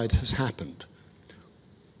genocide has happened,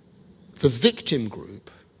 the victim group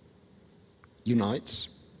unites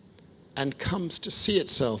and comes to see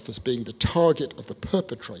itself as being the target of the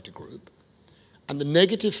perpetrator group, and the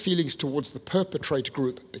negative feelings towards the perpetrator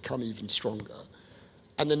group become even stronger,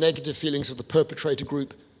 and the negative feelings of the perpetrator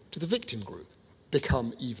group to the victim group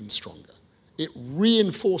become even stronger. It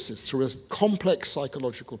reinforces, through a complex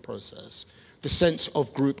psychological process, the sense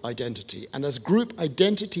of group identity. And as group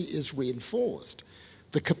identity is reinforced,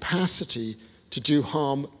 the capacity to do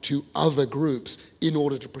harm to other groups in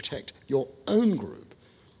order to protect your own group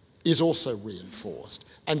is also reinforced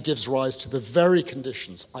and gives rise to the very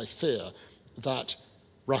conditions, I fear, that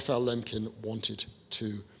Raphael Lemkin wanted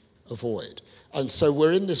to avoid. And so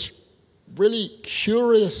we're in this really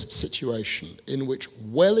curious situation in which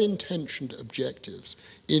well-intentioned objectives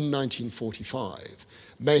in 1945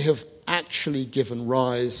 may have actually given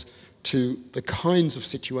rise to the kinds of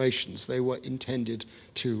situations they were intended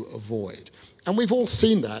to avoid. And we've all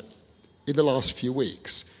seen that in the last few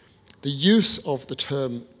weeks. The use of the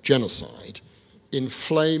term genocide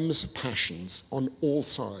inflames passions on all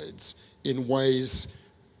sides in ways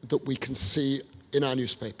that we can see in our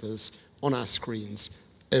newspapers, on our screens,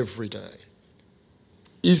 every day.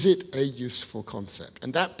 Is it a useful concept?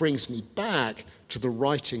 And that brings me back to the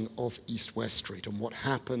writing of East-West Street and what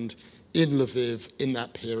happened in Lviv in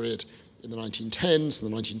that period in the 1910s, the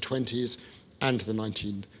 1920s, and the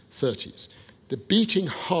 1930s. The beating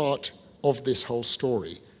heart of this whole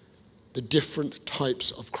story, the different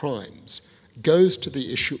types of crimes, goes to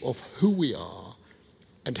the issue of who we are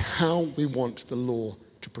and how we want the law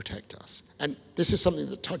to protect us. And this is something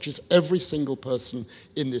that touches every single person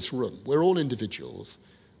in this room. We're all individuals,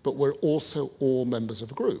 but we're also all members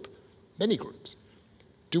of a group, many groups.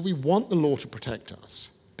 Do we want the law to protect us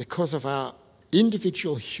because of our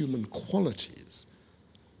individual human qualities,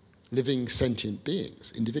 living sentient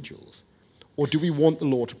beings, individuals? Or do we want the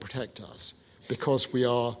law to protect us because we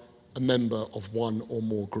are a member of one or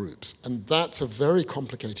more groups? And that's a very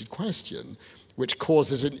complicated question, which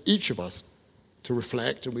causes in each of us to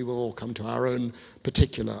reflect, and we will all come to our own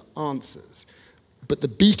particular answers. But the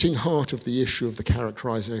beating heart of the issue of the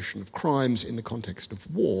characterization of crimes in the context of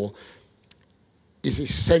war is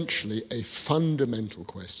essentially a fundamental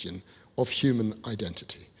question of human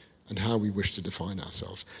identity and how we wish to define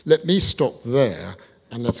ourselves. Let me stop there,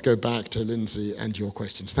 and let's go back to Lindsay and your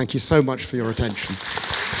questions. Thank you so much for your attention.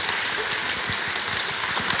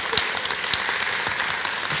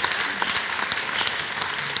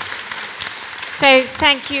 So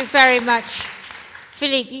thank you very much.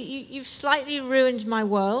 Philippe, you've slightly ruined my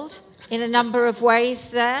world in a number of ways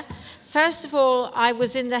there. First of all, I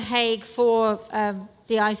was in The Hague for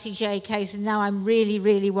the ICJ case, and now I'm really,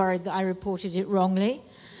 really worried that I reported it wrongly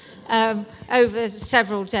over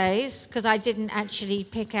several days, because I didn't actually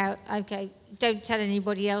pick out, okay, don't tell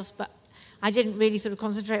anybody else, but I didn't really sort of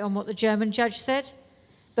concentrate on what the German judge said.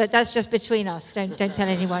 But that's just between us. Don't tell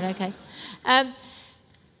anyone, okay?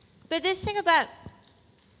 But this thing about,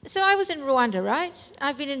 so I was in Rwanda, right?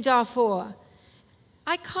 I've been in Darfur.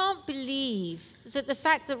 I can't believe that the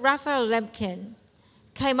fact that Raphael Lemkin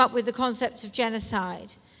came up with the concept of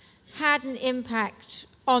genocide had an impact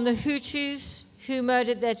on the Hutus who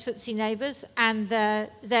murdered their Tutsi neighbors and the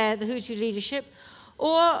Hutu leadership,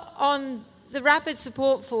 or on the rapid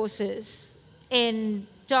support forces in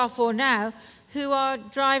Darfur now who are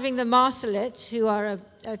driving the Marsalit, who are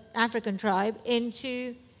an African tribe,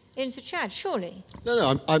 into Chad, surely.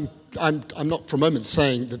 No, I'm not for a moment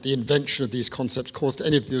saying that the invention of these concepts caused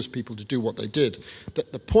any of those people to do what they did.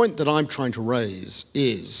 The point that I'm trying to raise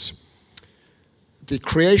is the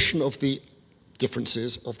creation of the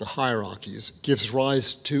differences, of the hierarchies, gives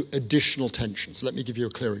rise to additional tensions. Let me give you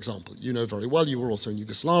a clear example. You know very well, you were also in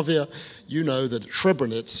Yugoslavia. You know that at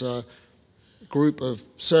Srebrenica, a group of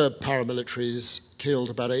Serb paramilitaries killed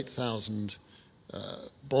about 8,000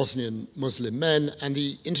 Bosnian Muslim men, and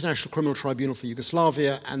the International Criminal Tribunal for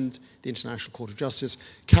Yugoslavia and the International Court of Justice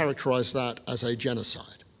characterized that as a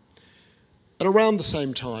genocide. At around the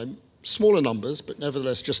same time, smaller numbers, but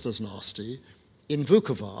nevertheless just as nasty, in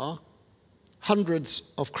Vukovar,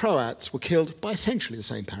 hundreds of Croats were killed by essentially the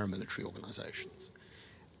same paramilitary organizations.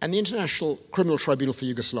 And the International Criminal Tribunal for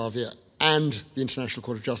Yugoslavia and the International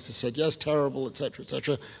Court of Justice said, yes, terrible,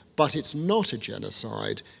 etc., but it's not a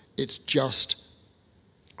genocide, it's just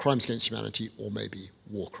crimes against humanity, or maybe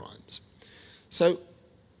war crimes. So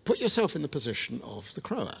put yourself in the position of the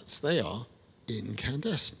Croats. They are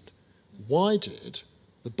incandescent. Why did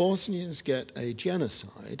the Bosnians get a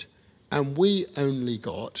genocide and we only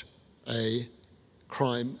got a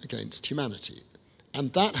crime against humanity?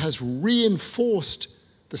 And that has reinforced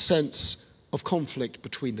the sense of conflict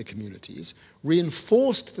between the communities,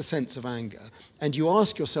 reinforced the sense of anger, and you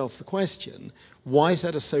ask yourself the question, why is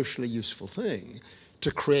that a socially useful thing? To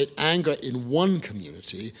create anger in one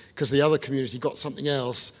community because the other community got something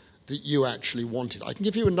else that you actually wanted. I can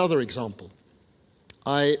give you another example.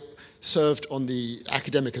 I served on the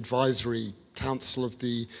Academic Advisory Council of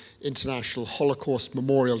the International Holocaust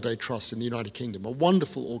Memorial Day Trust in the United Kingdom, a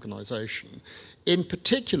wonderful organization, in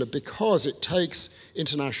particular because it takes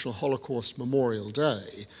International Holocaust Memorial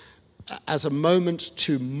Day as a moment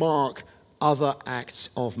to mark other acts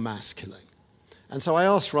of mass killing. And so I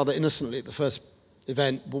asked rather innocently at the first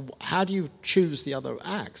event, well, how do you choose the other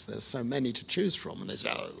acts? There's so many to choose from. And they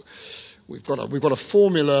said, oh, we've got a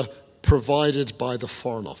formula provided by the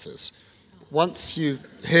Foreign Office. once you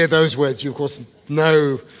hear those words, you of course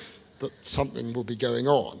know that something will be going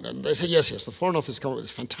on. And they said, yes, the Foreign Office come up with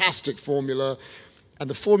this fantastic formula. And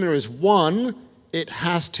the formula is, one, it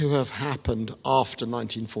has to have happened after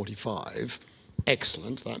 1945.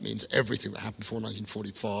 Excellent. That means everything that happened before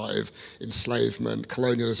 1945, enslavement,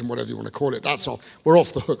 colonialism, whatever you want to call it, that's off. We're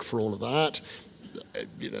off the hook for all of that.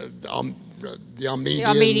 You know, the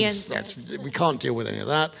Armenians. We can't deal with any of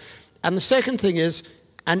that. And the second thing is,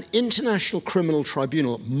 an international criminal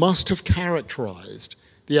tribunal must have characterized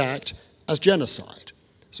the act as genocide.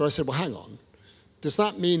 So I said, well, hang on. Does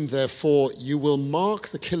that mean, therefore, you will mark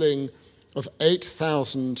the killing of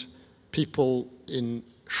 8,000 people in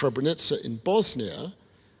Srebrenica in Bosnia,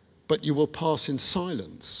 but you will pass in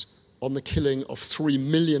silence on the killing of 3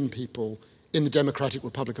 million people in the Democratic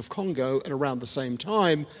Republic of Congo at around the same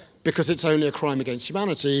time, because it's only a crime against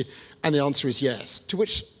humanity? And the answer is yes. To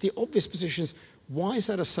which the obvious position is, why is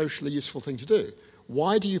that a socially useful thing to do?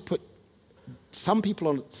 Why do you put some people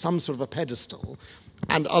on some sort of a pedestal,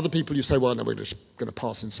 and other people you say, well, no, we're just going to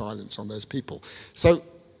pass in silence on those people? So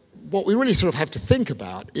what we really sort of have to think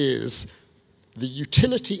about is the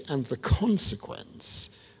utility and the consequence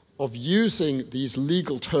of using these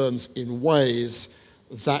legal terms in ways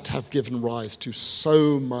that have given rise to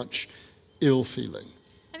so much ill feeling.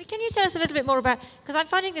 I mean, can you tell us a little bit more about, because I'm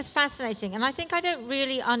finding this fascinating, and I think I don't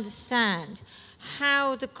really understand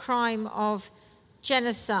how the crime of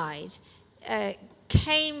genocide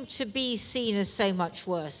came to be seen as so much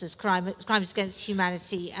worse as crimes against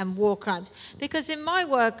humanity and war crimes. Because in my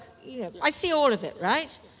work, you know, I see all of it,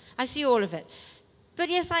 right? I see all of it. But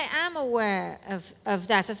yes, I am aware of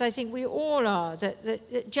that, as I think we all are,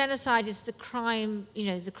 that genocide is the crime, you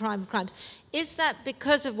know, the crime of crimes. Is that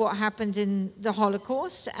because of what happened in the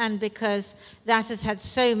Holocaust, and because that has had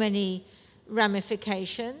so many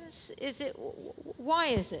ramifications? Why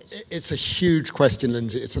is it? It's a huge question,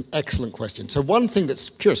 Lindsay. It's an excellent question. So one thing that's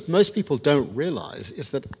curious, most people don't realize, is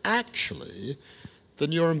that actually the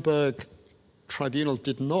Nuremberg Tribunal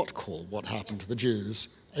did not call what happened to the Jews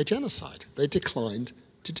a genocide. They declined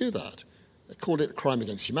to do that. They called it a crime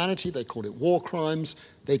against humanity, they called it war crimes,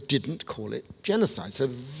 they didn't call it genocide. So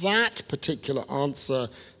that particular answer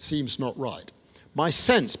seems not right. My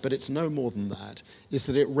sense, but it's no more than that, is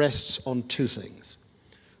that it rests on two things.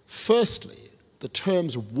 Firstly, the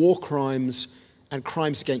terms war crimes and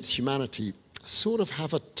crimes against humanity sort of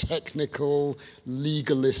have a technical,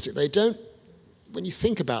 legalistic, they don't, when you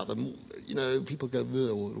think about them, you know, people go,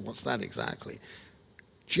 what's that exactly?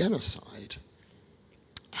 Genocide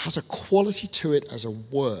has a quality to it as a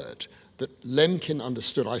word that Lemkin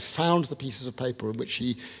understood. I found the pieces of paper in which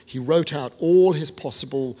he wrote out all his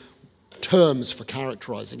possible terms for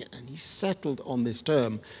characterizing it, and he settled on this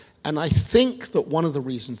term. And I think that one of the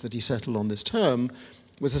reasons that he settled on this term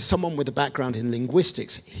was, as someone with a background in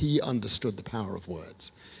linguistics, he understood the power of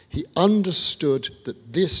words. He understood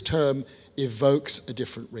that this term evokes a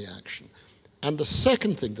different reaction. And the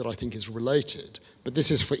second thing that I think is related, but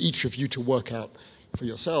this is for each of you to work out for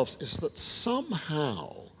yourselves, is that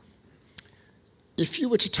somehow, if you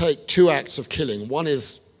were to take two acts of killing, one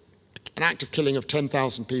is an act of killing of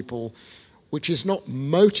 10,000 people, which is not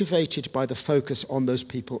motivated by the focus on those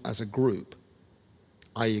people as a group,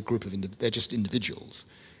 i.e. a group of they're just individuals,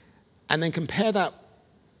 and then compare that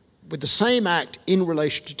with the same act in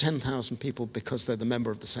relation to 10,000 people because they're the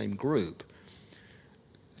member of the same group,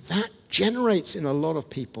 that generates in a lot of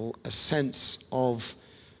people a sense of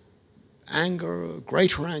anger,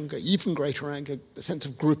 even greater anger, a sense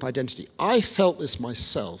of group identity. I felt this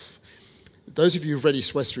myself. Those of you who've read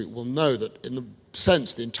East West Street will know that in the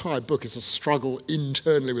sense the entire book is a struggle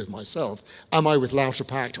internally with myself. Am I with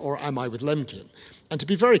Lauterpacht or am I with Lemkin? And to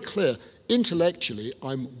be very clear, intellectually,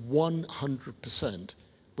 I'm 100%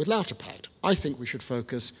 with Lauterpacht. I think we should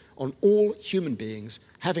focus on all human beings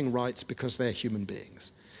having rights because they're human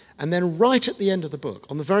beings. And then right at the end of the book,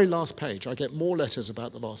 on the very last page, I get more letters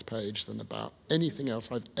about the last page than about anything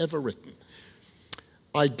else I've ever written.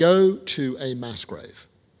 I go to a mass grave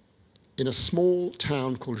in a small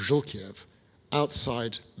town called Zhulkiev,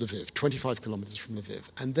 outside Lviv, 25 kilometers from Lviv.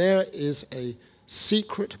 And there is a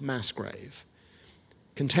secret mass grave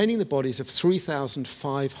containing the bodies of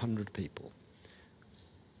 3,500 people.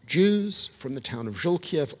 Jews from the town of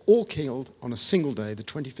Zhulkiev, all killed on a single day, the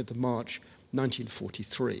 25th of March,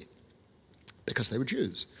 1943, because they were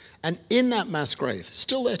Jews. And in that mass grave,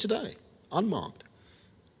 still there today, unmarked,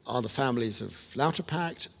 are the families of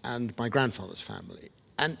Lauterpacht and my grandfather's family.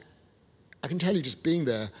 And I can tell you, just being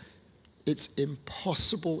there, it's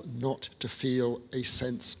impossible not to feel a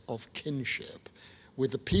sense of kinship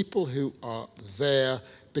with the people who are there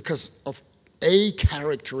because of a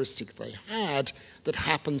characteristic they had that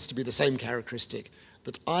happens to be the same characteristic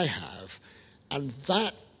that I have. And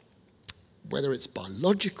that, whether it's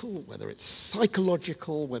biological, whether it's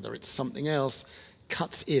psychological, whether it's something else,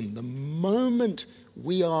 cuts in. The moment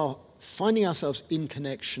we are finding ourselves in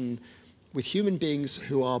connection with human beings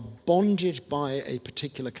who are bonded by a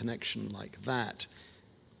particular connection like that,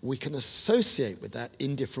 we can associate with that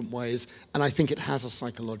in different ways, and I think it has a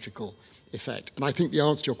psychological effect. And I think the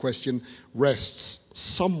answer to your question rests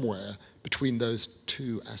somewhere between those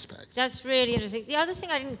two aspects. That's really interesting. The other thing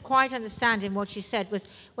I didn't quite understand in what you said was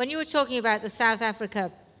when you were talking about the South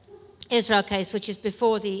Africa-Israel case, which is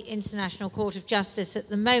before the International Court of Justice at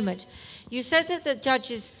the moment, you said that the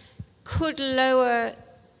judges could lower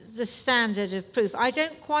the standard of proof. I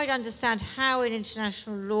don't quite understand how in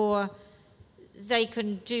international law they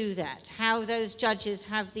can do that, how those judges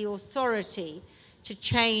have the authority to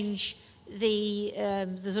change the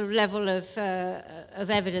sort of level of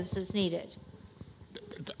evidence that's needed.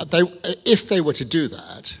 If they were to do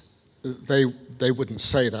that, they wouldn't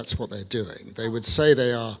say that's what they're doing. They would say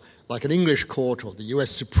they are like an English court or the US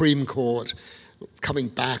Supreme Court coming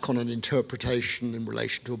back on an interpretation in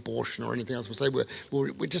relation to abortion or anything else.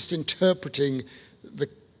 We're just interpreting the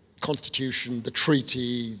Constitution, the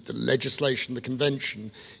treaty, the legislation, the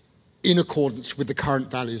convention in accordance with the current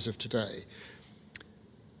values of today.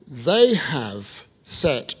 They have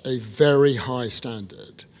set a very high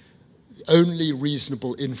standard. The only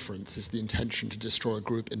reasonable inference is the intention to destroy a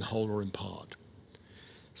group in whole or in part.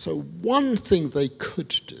 So one thing they could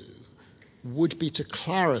do would be to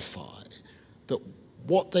clarify that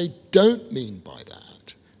what they don't mean by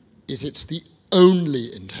that is it's the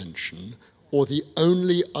only intention or the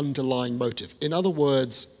only underlying motive. In other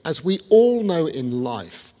words, as we all know in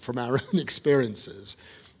life from our own experiences,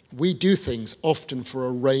 we do things often for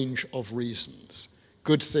a range of reasons,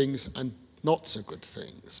 good things and not so good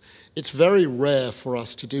things. It's very rare for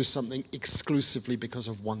us to do something exclusively because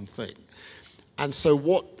of one thing. And so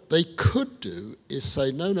what they could do is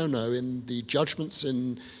say, no, in the judgments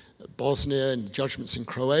in Bosnia and the judgments in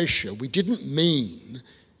Croatia, we didn't mean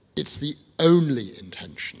it's the only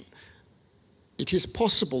intention. It is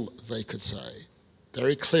possible, they could say,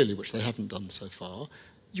 very clearly, which they haven't done so far,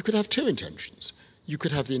 you could have two intentions. You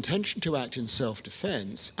could have the intention to act in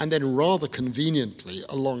self-defense, and then rather conveniently,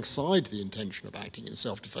 alongside the intention of acting in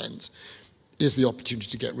self-defense, is the opportunity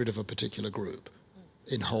to get rid of a particular group,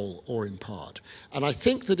 in whole or in part. And I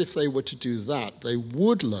think that if they were to do that, they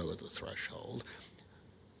would lower the threshold.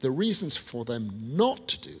 The reasons for them not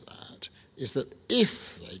to do that is that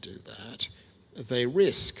if they do that, they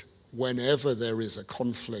risk, whenever there is a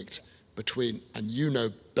conflict between, and you know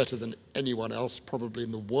better than anyone else probably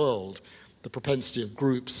in the world, the propensity of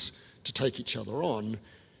groups to take each other on,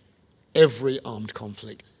 every armed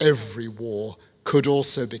conflict, every war could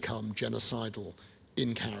also become genocidal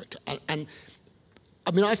in character. And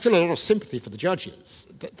I mean, I feel a lot of sympathy for the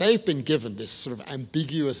judges. They've been given this sort of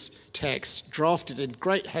ambiguous text, drafted in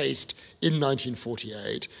great haste in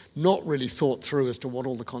 1948, not really thought through as to what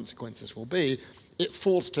all the consequences will be. It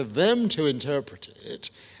falls to them to interpret it,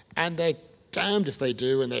 and they're damned if they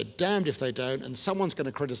do, and they're damned if they don't, and someone's going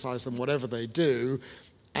to criticize them whatever they do,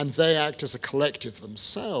 and they act as a collective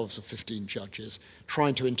themselves of 15 judges,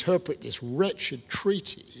 trying to interpret this wretched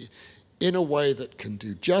treaty in a way that can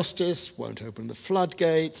do justice, won't open the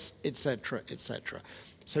floodgates, etc., etc.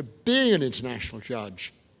 So being an international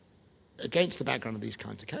judge against the background of these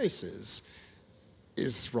kinds of cases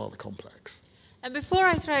is rather complex. And before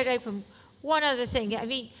I throw it open, one other thing. I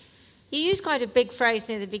mean, you used quite a big phrase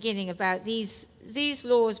near the beginning about these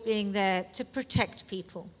laws being there to protect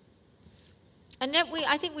people. And yet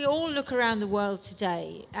I think we all look around the world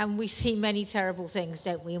today and we see many terrible things,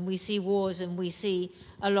 don't we? And we see wars and we see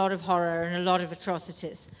a lot of horror and a lot of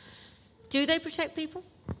atrocities. Do they protect people?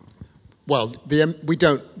 Well, we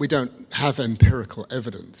don't have empirical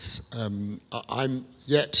evidence. I'm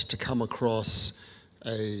yet to come across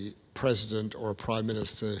a president or a prime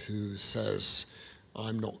minister who says,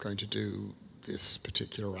 I'm not going to do this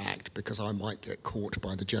particular act because I might get caught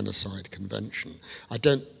by the Genocide Convention. I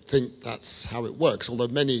don't think that's how it works, although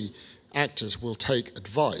many actors will take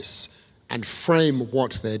advice and frame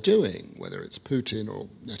what they're doing, whether it's Putin or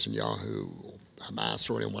Netanyahu or Hamas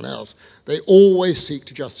or anyone else. They always seek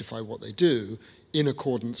to justify what they do in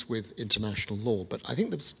accordance with international law. But I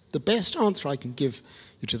think the best answer I can give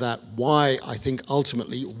you to that, why I think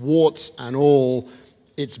ultimately, warts and all,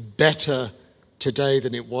 it's better today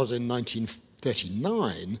than it was in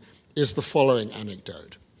 1939, is the following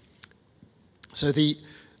anecdote. So the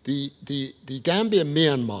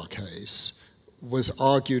Gambia-Myanmar case was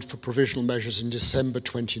argued for provisional measures in December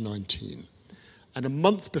 2019. And a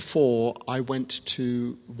month before, I went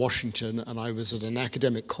to Washington, and I was at an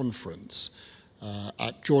academic conference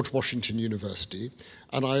at George Washington University,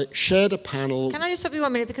 and I shared a panel. Can I just stop you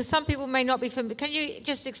 1 minute, because some people may not be familiar. Can you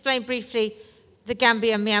just explain briefly the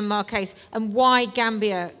Gambia-Myanmar case and why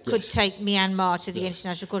Gambia could take Myanmar to the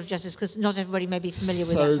International Court of Justice, because not everybody may be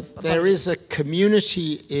familiar with that. So there is a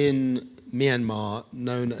community in Myanmar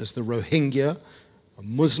known as the Rohingya, a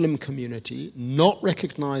Muslim community, not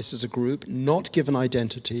recognized as a group, not given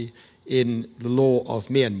identity in the law of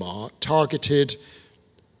Myanmar, targeted.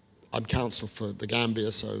 I'm counsel for the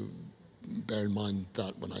Gambia, so bear in mind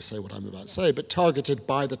that when I say what I'm about to say, but targeted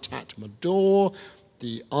by the Tatmadaw,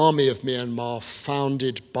 the army of Myanmar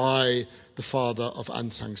founded by the father of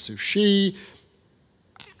Aung San Suu Kyi,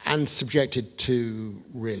 and subjected to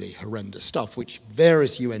really horrendous stuff, which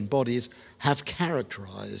various UN bodies have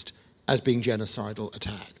characterized as being genocidal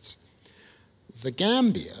attacks. The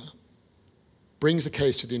Gambia brings a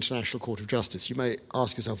case to the International Court of Justice. You may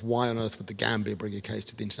ask yourself, why on earth would the Gambia bring a case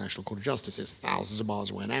to the International Court of Justice? It's thousands of miles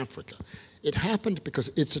away in Africa. It happened because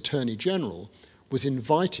its Attorney General was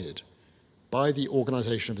invited by the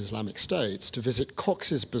Organization of Islamic States to visit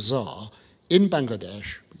Cox's Bazar in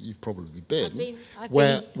Bangladesh, you've probably been,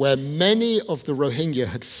 where many of the Rohingya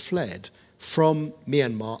had fled from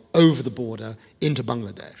Myanmar over the border into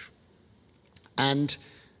Bangladesh. And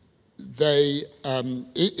they, Can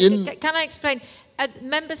I explain?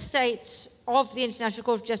 Member states of the International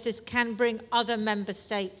Court of Justice can bring other member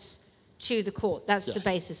states to the court. That's the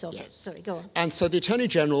basis of it. Sorry, go on. And so the Attorney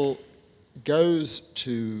General goes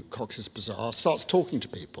to Cox's Bazar, starts talking to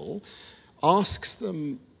people, asks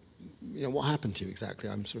them, you know, what happened to you exactly?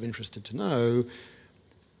 I'm sort of interested to know.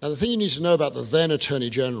 Now, the thing you need to know about the then Attorney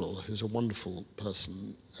General, who's a wonderful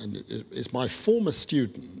person, and is my former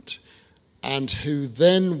student, and who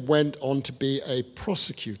then went on to be a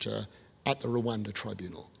prosecutor at the Rwanda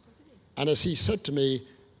Tribunal. And as he said to me,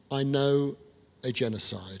 I know a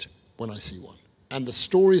genocide when I see one. And the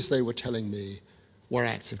stories they were telling me were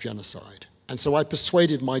acts of genocide. And so I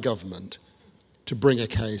persuaded my government to bring a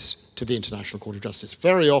case to the International Court of Justice.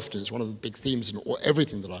 Very often, it's one of the big themes in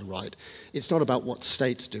everything that I write, it's not about what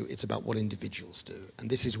states do, it's about what individuals do. And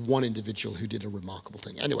this is one individual who did a remarkable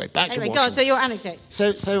thing. Anyway, back to Washington. Go on, so your anecdote.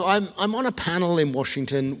 So I'm on a panel in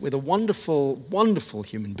Washington with a wonderful, wonderful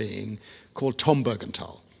human being called Tom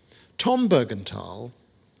Bergenthal. Tom Bergenthal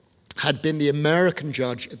had been the American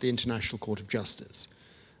judge at the International Court of Justice.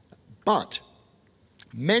 But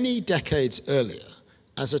many decades earlier,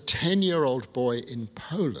 as a 10-year-old boy in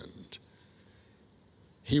Poland,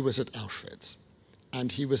 he was at Auschwitz,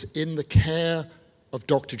 and he was in the care of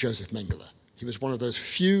Dr. Joseph Mengele. He was one of those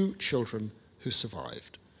few children who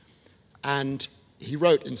survived. And he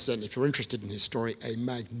wrote, incidentally, if you're interested in his story, a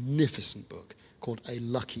magnificent book called A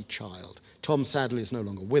Lucky Child. Tom, sadly, is no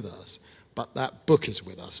longer with us, but that book is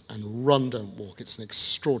with us, and Run, Don't Walk. It's an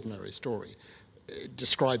extraordinary story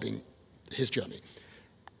describing his journey.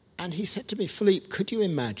 And he said to me, Philippe, could you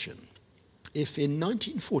imagine if in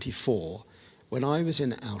 1944, when I was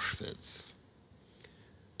in Auschwitz,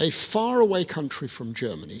 a faraway country from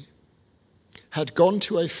Germany had gone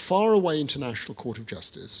to a faraway International Court of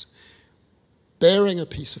Justice bearing a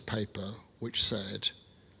piece of paper which said,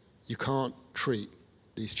 you can't treat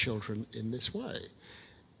these children in this way.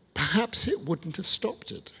 Perhaps it wouldn't have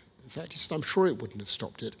stopped it. In fact, he said, I'm sure it wouldn't have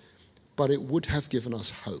stopped it, but it would have given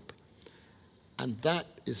us hope. And that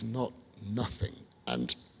is not nothing.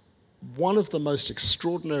 And one of the most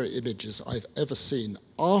extraordinary images I've ever seen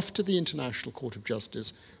after the International Court of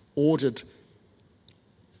Justice ordered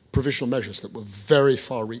provisional measures that were very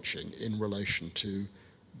far-reaching in relation to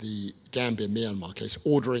the Gambia-Myanmar case,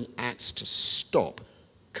 ordering acts to stop,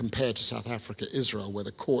 compared to South Africa, Israel, where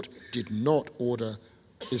the court did not order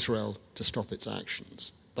Israel to stop its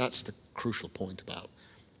actions. That's the crucial point about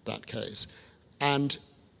that case. And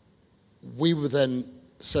we were then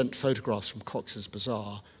sent photographs from Cox's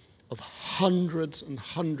Bazar of hundreds and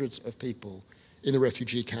hundreds of people in the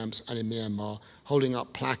refugee camps and in Myanmar holding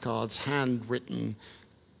up placards, handwritten,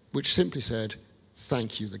 which simply said,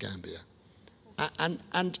 thank you, the Gambia.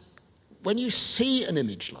 And when you see an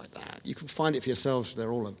image like that, you can find it for yourselves,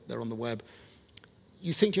 they're on the web,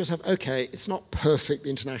 you think to yourself, okay, it's not perfect, the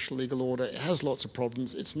international legal order, it has lots of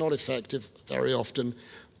problems, it's not effective very often,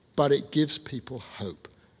 but it gives people hope.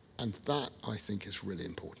 And that, I think, is really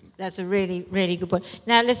important. That's a really, really good point.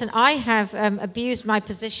 Now, listen, I have abused my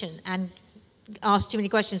position and asked too many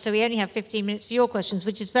questions, so we only have 15 minutes for your questions,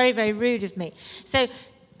 which is very, very rude of me. So,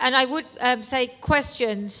 and I would say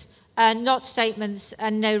questions, not statements,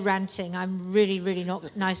 and no ranting. I'm really, really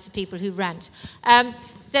not nice to people who rant.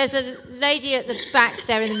 There's a lady at the back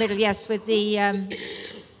there in the middle, yes, with the...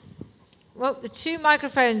 well, the two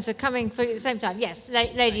microphones are coming at the same time. Yes,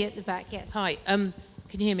 lady at the back, yes. Hi, can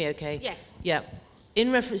you hear me okay? Yes. Yeah.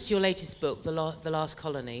 In reference to your latest book, The Last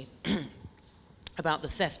Colony, about the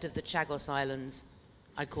theft of the Chagos Islands,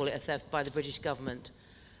 I'd call it a theft by the British government,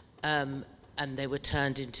 and they were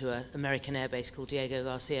turned into an American airbase called Diego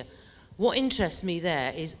Garcia. What interests me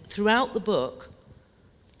there is, throughout the book,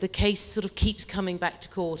 the case sort of keeps coming back to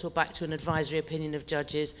court or back to an advisory opinion of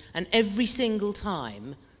judges, and every single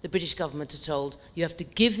time the British government are told, you have to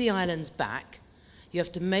give the islands back, you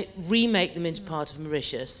have to remake them into part of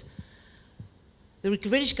Mauritius. The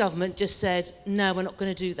British government just said, no, we're not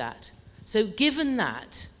going to do that. So given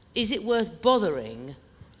that, is it worth bothering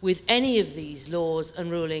with any of these laws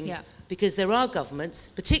and rulings? Yeah. Because there are governments,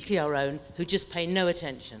 particularly our own, who just pay no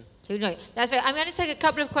attention. Who knows? That's right. I'm going to take a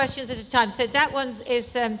couple of questions at a time. So that one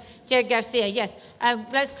is Diego Garcia. Yes.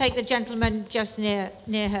 Let's take the gentleman just near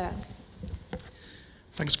her.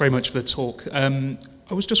 Thanks very much for the talk. I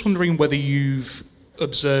was just wondering whether you've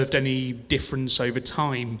observed any difference over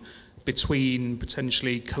time between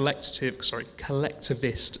potentially collectivist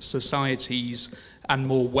societies and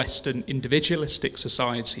more Western individualistic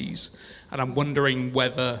societies. And I'm wondering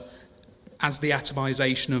whether, as the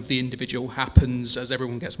atomization of the individual happens, as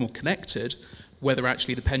everyone gets more connected, whether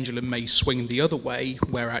actually the pendulum may swing the other way,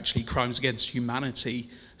 where actually crimes against humanity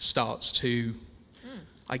starts to,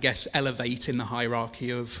 I guess, elevate in the hierarchy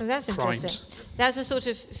of that's crimes. Interesting. That's a sort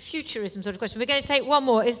of futurism sort of question. We're going to take one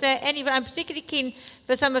more. Is there any... I'm particularly keen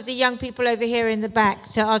for some of the young people over here in the back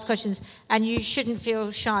to ask questions, and you shouldn't feel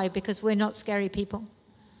shy because we're not scary people.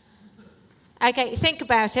 Okay, think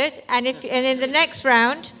about it, and in the next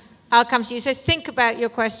round, I'll come to you. So think about your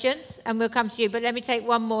questions, and we'll come to you. But let me take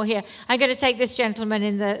one more here. I'm going to take this gentleman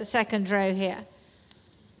in the second row here.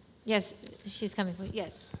 Yes, she's coming for you.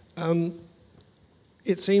 Yes.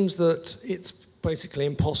 It seems that it's basically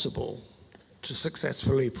impossible to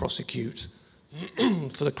successfully prosecute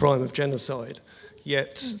for the crime of genocide,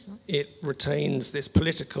 yet it retains this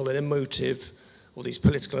political and emotive, or these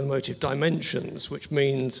political and emotive dimensions, which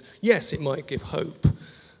means, yes, it might give hope,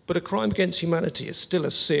 but a crime against humanity is still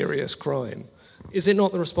a serious crime. Is it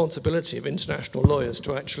not the responsibility of international lawyers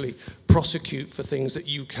to actually prosecute for things that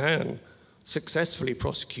you can successfully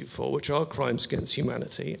prosecute for, which are crimes against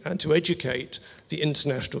humanity, and to educate the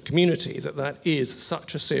international community that that is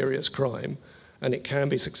such a serious crime and it can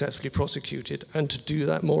be successfully prosecuted, and to do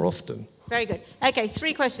that more often? Very good. Okay,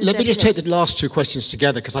 3 questions. Let me just take the last 2 questions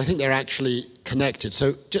together because I think they're actually connected.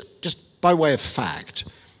 So just by way of fact,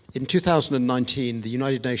 in 2019, the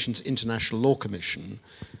United Nations International Law Commission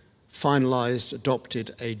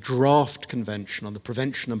adopted a draft convention on the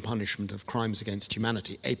prevention and punishment of crimes against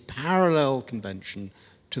humanity, a parallel convention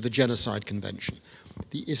to the Genocide Convention.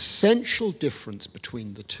 The essential difference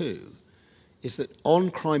between the two is that on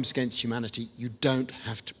crimes against humanity, you don't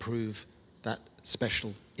have to prove that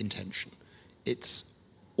special intention. It's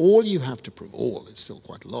all you have to prove, it's still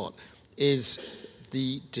quite a lot, is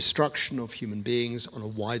the destruction of human beings on a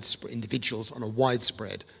widespread, individuals on a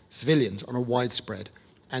widespread, civilians on a widespread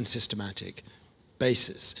and systematic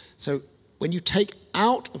basis. So when you take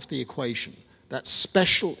out of the equation that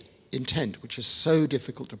special intent, which is so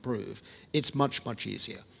difficult to prove, it's much, much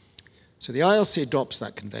easier. So the ILC adopts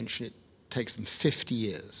that convention. It takes them 50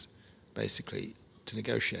 years, basically, to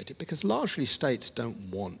negotiate it, because largely states don't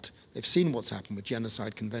want. They've seen what's happened with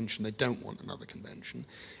Genocide Convention. They don't want another convention.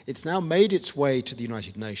 It's now made its way to the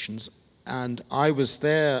United Nations, and I was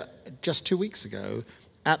there just 2 weeks ago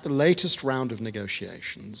at the latest round of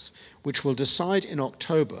negotiations, which will decide in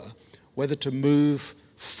October whether to move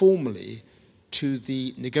formally to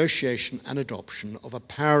the negotiation and adoption of a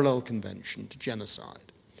parallel convention to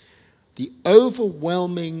genocide. The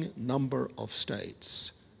overwhelming number of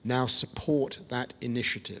states now support that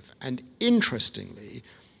initiative, and interestingly,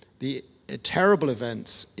 the terrible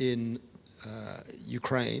events in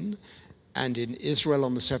Ukraine and in Israel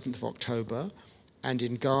on the 7th of October and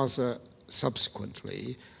in Gaza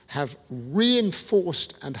subsequently have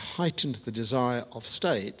reinforced and heightened the desire of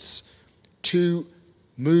states to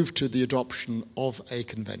move to the adoption of a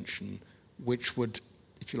convention which would,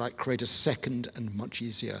 if you like, create a second and much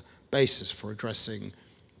easier basis for addressing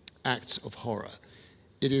acts of horror.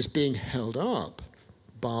 It is being held up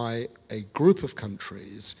by a group of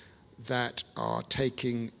countries that are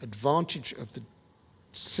taking advantage of the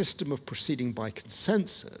system of proceeding by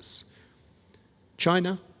consensus.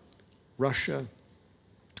 China, Russia,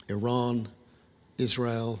 Iran,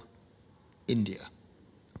 Israel, India,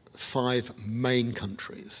 5 main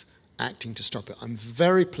countries acting to stop it. I'm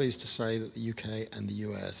very pleased to say that the UK and the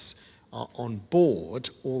US are on board,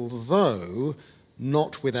 although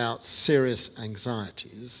not without serious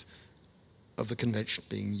anxieties of the convention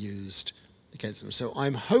being used against them. So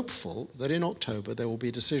I'm hopeful that in October there will be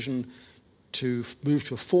a decision to move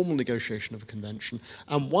to a formal negotiation of a convention,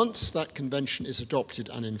 and once that convention is adopted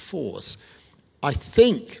and in force, I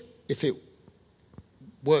think if it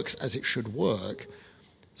works as it should work,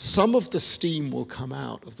 some of the steam will come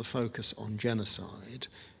out of the focus on genocide,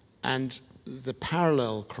 and the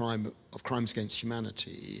parallel crime of crimes against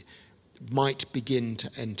humanity might begin to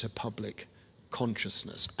enter public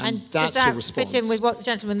consciousness. And that's does that a response. fit in with what the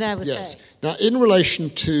gentleman there was saying? Now, in relation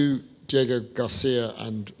to Diego Garcia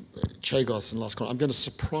and Chagos and last call, I'm going to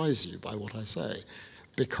surprise you by what I say,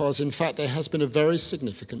 because in fact there has been a very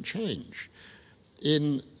significant change.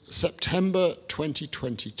 In September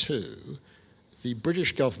 2022, the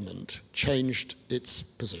British government changed its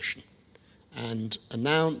position and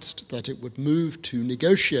announced that it would move to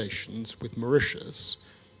negotiations with Mauritius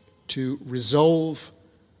to resolve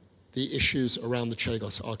the issues around the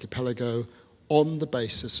Chagos archipelago on the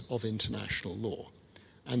basis of international law.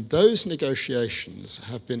 And those negotiations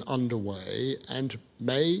have been underway and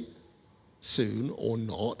may soon or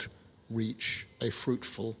not reach a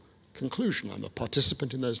fruitful conclusion. I'm a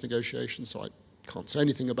participant in those negotiations, so I can't say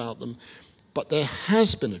anything about them. But there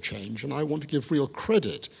has been a change, and I want to give real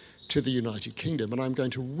credit to the United Kingdom. And I'm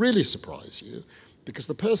going to really surprise you, because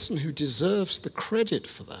the person who deserves the credit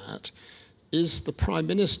for that is the Prime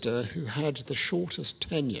Minister who had the shortest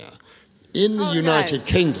tenure in the United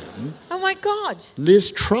Kingdom. Oh my God.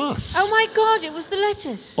 Liz Truss. Oh my God, it was the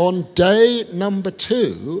lettuce. On day number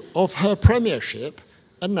 2 of her premiership,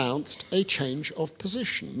 announced a change of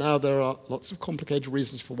position. Now, there are lots of complicated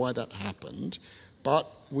reasons for why that happened, but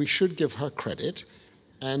we should give her credit,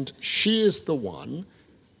 and she is the one,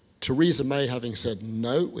 Theresa May having said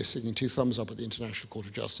no, we're sticking 2 thumbs up at the International Court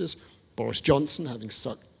of Justice, Boris Johnson having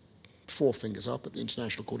stuck 4 fingers up at the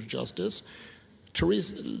International Court of Justice,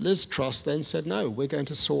 Liz Truss then said, no, we're going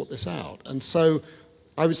to sort this out. And so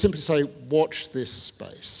I would simply say, watch this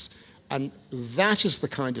space. And that is the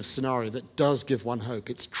kind of scenario that does give one hope.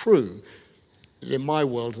 It's true that in my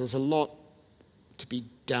world there's a lot to be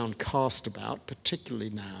downcast about, particularly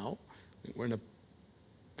now. I think we're in a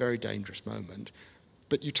very dangerous moment.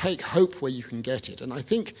 But you take hope where you can get it. And I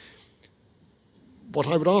think what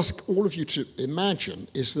I would ask all of you to imagine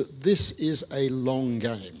is that this is a long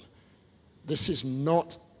game. This is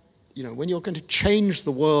not, when you're going to change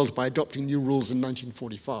the world by adopting new rules in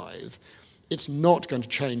 1945, it's not going to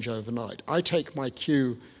change overnight. I take my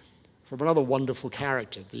cue from another wonderful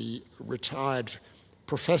character, the retired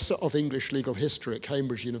Professor of English Legal History at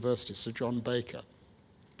Cambridge University, Sir John Baker,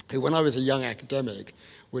 who, when I was a young academic,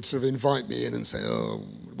 would sort of invite me in and say, oh,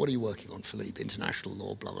 what are you working on, Philippe? International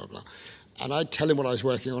law, blah, blah, blah. And I'd tell him what I was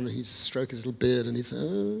working on, and he'd stroke his little beard, and he'd say,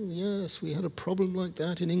 oh, yes, we had a problem like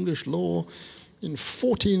that in English law in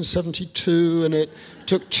 1472, and it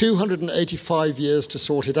took 285 years to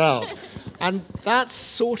sort it out. And that's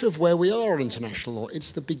sort of where we are in international law.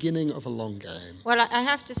 It's the beginning of a long game. Well, I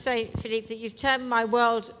have to say, Philippe, that you've turned my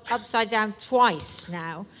world upside down twice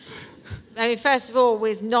now. I mean, first of all,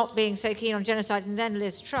 with not being so keen on genocide, and then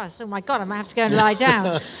Liz Truss. Oh, my God, I might have to go and lie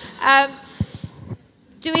down.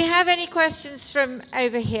 Do we have any questions from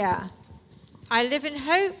over here? I live in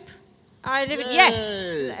hope. I live in...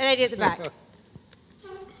 Yes, a lady at the back.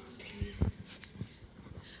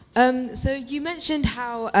 So you mentioned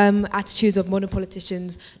how attitudes of modern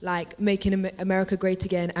politicians, like making America great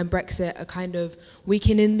again and Brexit, are kind of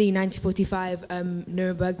weakening the 1945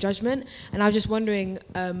 Nuremberg judgment. And I was just wondering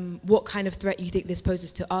what kind of threat you think this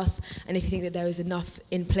poses to us, and if you think that there is enough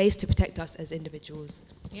in place to protect us as individuals.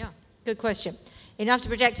 Yeah, good question. Enough to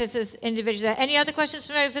protect us as individuals. Any other questions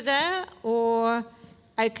from over there? Or,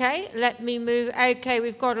 okay, let me move. Okay,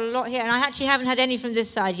 we've got a lot here. And I actually haven't had any from this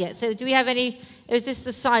side yet. So do we have any? Is this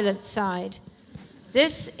the silent side?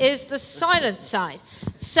 This is the silent side.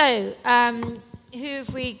 So, who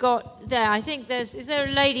have we got there? I think is there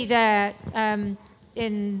a lady there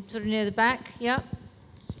in sort of near the back? Yeah?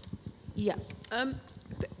 Yeah.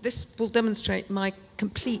 This will demonstrate my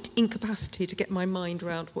complete incapacity to get my mind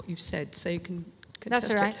around what you've said, so you can That's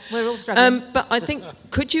all right. We're all struggling. But I think,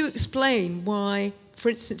 could you explain why, for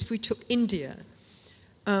instance, if we took India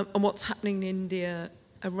and what's happening in India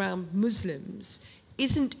around Muslims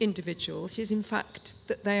isn't individual, it is in fact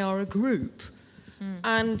that they are a group.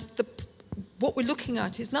 And what we're looking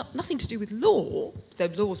at is nothing to do with law, though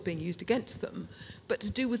law is being used against them, but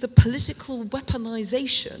to do with the political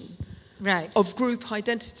weaponization of group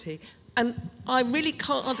identity. And I really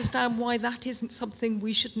can't understand why that isn't something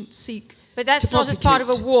we shouldn't seek But that's not as part of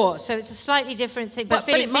a war, so it's a slightly different thing. But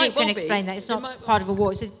Philippe can explain that. It's not part of a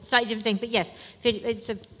war. It's a slightly different thing. But yes, it's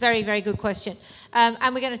a very, very good question.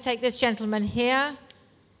 And we're going to take this gentleman here.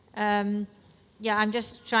 Yeah, I'm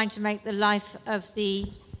just trying to make the life of the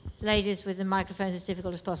ladies with the microphones as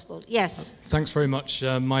difficult as possible. Yes. Thanks very much.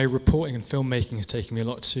 My reporting and filmmaking has taken me a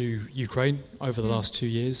lot to Ukraine over the last 2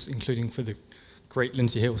 years, including for the great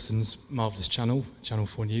Lindsay Hilson's marvellous channel, Channel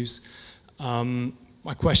 4 News.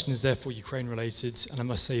 My question is therefore Ukraine related, and I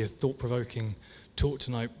must say a thought-provoking talk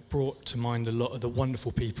tonight brought to mind a lot of the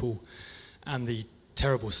wonderful people and the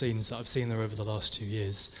terrible scenes that I've seen there over the last 2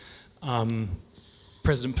 years.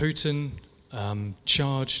 President Putin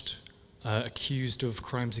charged, accused of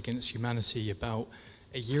crimes against humanity about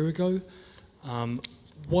a year ago.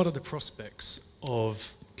 What are the prospects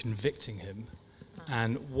of convicting him,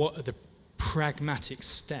 and what are the pragmatic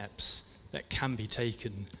steps that can be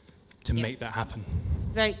taken to make that happen?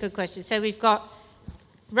 Very good question. So we've got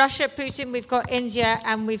Russia, Putin, we've got India,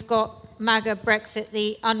 and we've got MAGA, Brexit,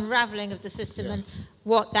 the unravelling of the system and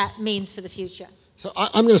what that means for the future. So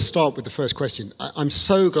I'm going to start with the first question. I'm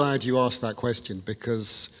so glad you asked that question,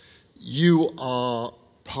 because you are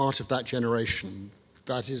part of that generation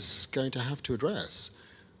that is going to have to address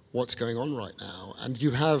what's going on right now. And you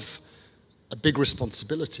have a big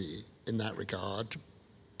responsibility in that regard.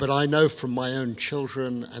 But I know from my own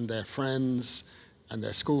children and their friends and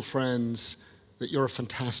their school friends that you're a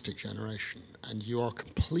fantastic generation and you are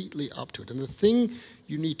completely up to it. And the thing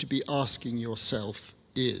you need to be asking yourself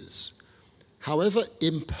is, however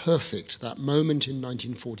imperfect that moment in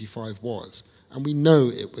 1945 was, and we know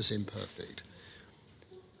it was imperfect,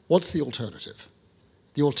 what's the alternative?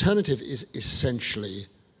 The alternative is essentially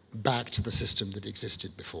back to the system that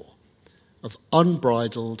existed before, of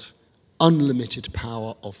unbridled, unlimited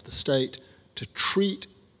power of the state to treat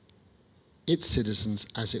its citizens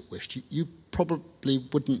as it wished. You probably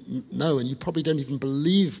wouldn't know, and you probably don't even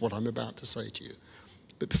believe what I'm about to say to you.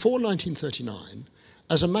 But before 1939,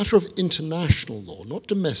 as a matter of international law, not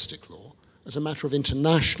domestic law, as a matter of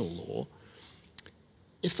international law,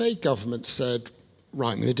 if a government said,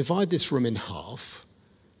 right, I'm going to divide this room in half,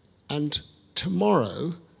 and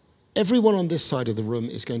tomorrow everyone on this side of the room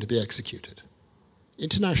is going to be executed,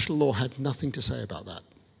 international law had nothing to say about that.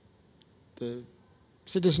 The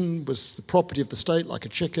citizen was the property of the state, like a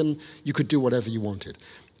chicken. You could do whatever you wanted.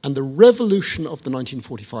 And the revolution of the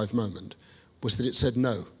 1945 moment was that it said,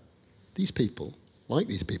 no, these people, like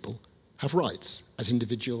these people, have rights as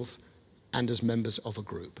individuals and as members of a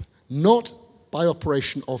group. Not by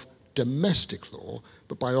operation of domestic law,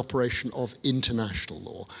 but by operation of international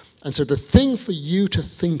law. And so the thing for you to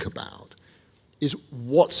think about is,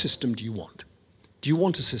 what system do you want? Do you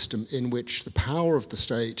want a system in which the power of the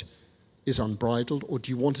state is unbridled, or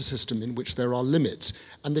do you want a system in which there are limits?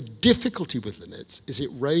 And the difficulty with limits is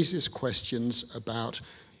it raises questions about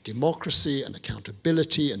democracy and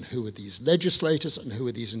accountability, and who are these legislators and who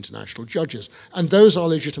are these international judges? And those are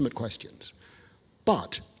legitimate questions.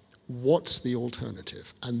 But what's the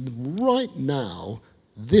alternative? And right now,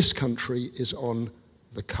 this country is on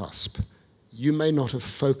the cusp. You may not have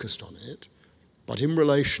focused on it, but in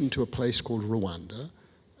relation to a place called Rwanda,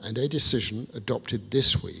 and a decision adopted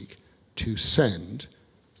this week to send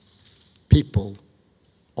people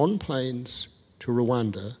on planes to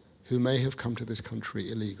Rwanda who may have come to this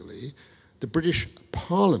country illegally, the British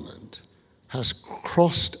Parliament has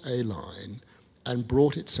crossed a line and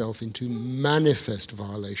brought itself into manifest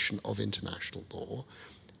violation of international law,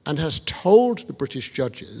 and has told the British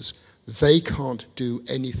judges they can't do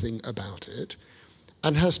anything about it,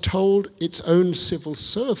 and has told its own civil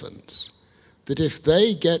servants that if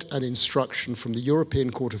they get an instruction from the European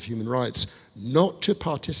Court of Human Rights not to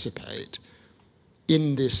participate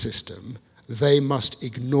in this system, they must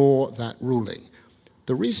ignore that ruling.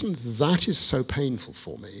 The reason that is so painful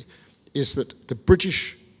for me is that the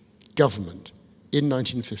British government in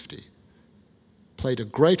 1950 played a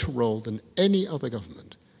greater role than any other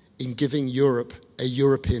government in giving Europe a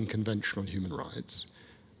European Convention on Human Rights.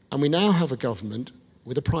 And we now have a government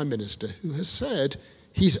with a Prime Minister who has said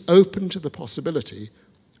he's open to the possibility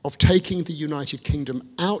of taking the United Kingdom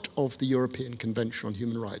out of the European Convention on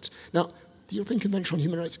Human Rights. Now, the European Convention on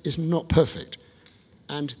Human Rights is not perfect,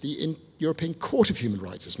 and the European Court of Human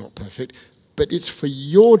Rights is not perfect, but it's for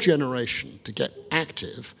your generation to get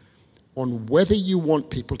active on whether you want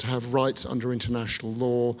people to have rights under international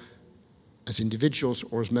law as individuals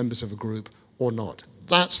or as members of a group or not.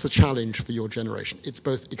 That's the challenge for your generation. It's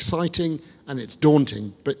both exciting and it's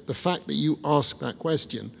daunting, but the fact that you ask that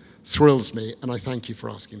question thrills me, and I thank you for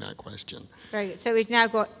asking that question. Very good. So we've now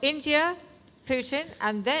got India, Putin,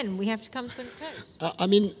 and then we have to come to a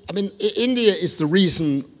close. India is the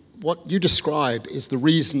reason, what you describe is the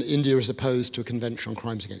reason India is opposed to a convention on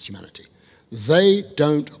crimes against humanity. They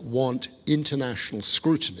don't want international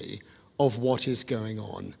scrutiny of what is going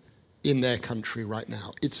on in their country right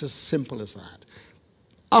now. It's as simple as that.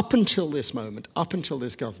 Up until this moment, up until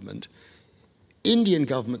this government, Indian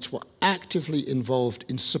governments were actively involved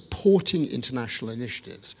in supporting international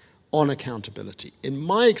initiatives on accountability. In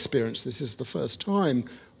my experience, this is the first time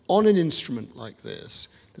on an instrument like this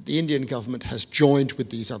that the Indian government has joined with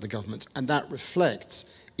these other governments, and that reflects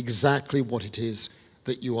exactly what it is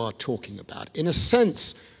that you are talking about. In a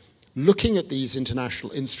sense, looking at these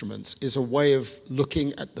international instruments is a way of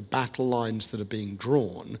looking at the battle lines that are being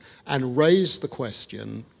drawn and raise the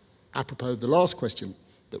question, apropos the last question,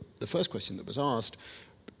 the first question that was asked,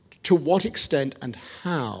 to what extent and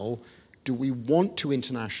how do we want to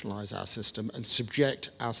internationalize our system and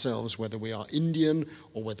subject ourselves, whether we are Indian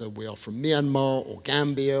or whether we are from Myanmar or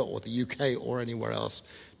Gambia or the UK or anywhere else,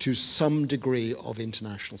 to some degree of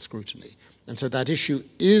international scrutiny? And so that issue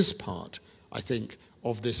is part, I think,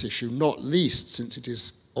 of this issue, not least since it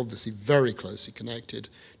is obviously very closely connected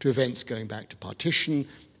to events going back to partition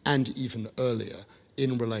and even earlier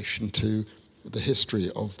in relation to the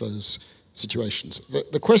history of those situations.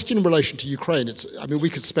 The question in relation to Ukraine, we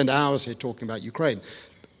could spend hours here talking about Ukraine.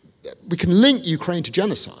 We can link Ukraine to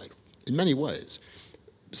genocide in many ways.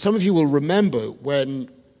 Some of you will remember when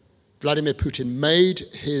Vladimir Putin made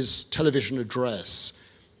his television address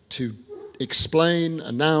to explain,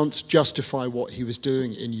 announce, justify what he was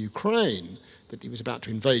doing in Ukraine, that he was about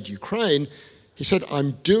to invade Ukraine. He said,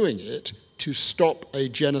 I'm doing it to stop a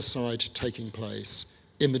genocide taking place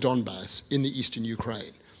in the Donbass, in the eastern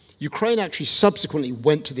Ukraine. Ukraine actually subsequently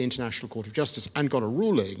went to the International Court of Justice and got a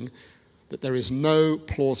ruling that there is no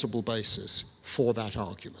plausible basis for that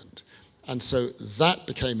argument. And so that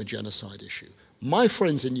became a genocide issue. My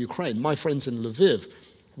friends in Ukraine, my friends in Lviv,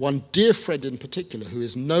 one dear friend in particular who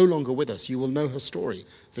is no longer with us, you will know her story,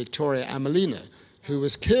 Victoria Amelina, who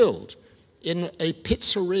was killed in a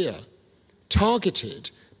pizzeria,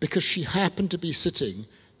 targeted because she happened to be sitting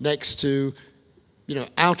next to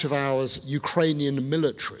out-of-hours Ukrainian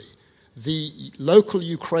military. The local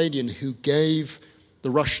Ukrainian who gave the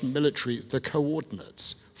Russian military the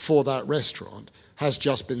coordinates for that restaurant has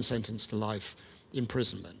just been sentenced to life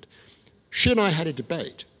imprisonment. She and I had a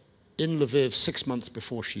debate in Lviv 6 months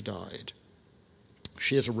before she died.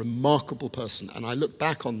 She is a remarkable person, and I look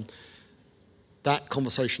back on that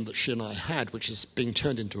conversation that she and I had, which is being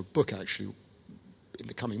turned into a book actually in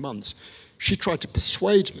the coming months. She tried to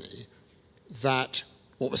persuade me that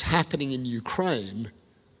what was happening in Ukraine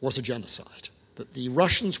was a genocide, that the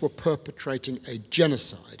Russians were perpetrating a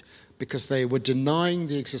genocide because they were denying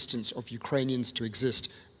the existence of Ukrainians to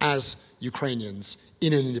exist as Ukrainians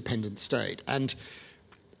in an independent state. And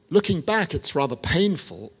looking back, it's rather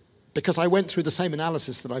painful because I went through the same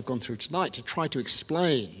analysis that I've gone through tonight to try to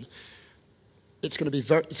explain it's going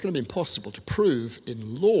to be impossible to prove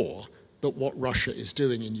in law that what Russia is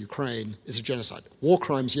doing in Ukraine is a genocide. War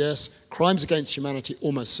crimes, yes. Crimes against humanity,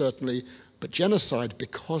 almost certainly. But genocide,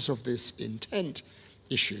 because of this intent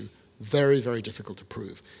issue, very, very difficult to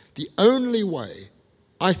prove. The only way,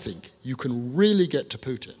 I think, you can really get to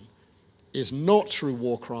Putin is not through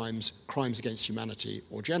war crimes, crimes against humanity,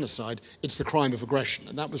 or genocide. It's the crime of aggression.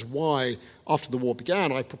 And that was why, after the war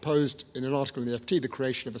began, I proposed in an article in the FT the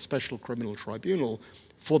creation of a special criminal tribunal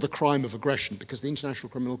for the crime of aggression, because the International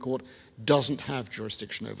Criminal Court doesn't have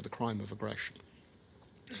jurisdiction over the crime of aggression.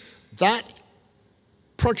 That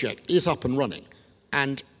project is up and running,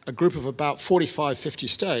 and a group of about 45, 50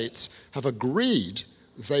 states have agreed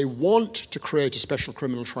they want to create a special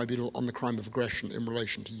criminal tribunal on the crime of aggression in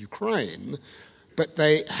relation to Ukraine, but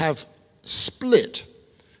they have split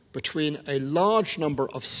between a large number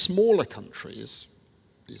of smaller countries,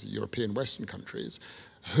 these are European Western countries,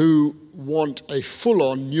 who want a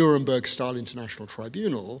full-on Nuremberg-style international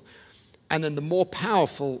tribunal, and then the more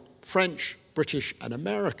powerful French, British, and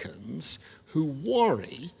Americans who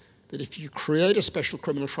worry that if you create a special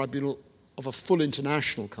criminal tribunal of a full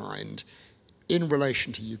international kind in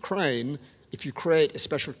relation to Ukraine, if you create a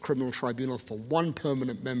special criminal tribunal for one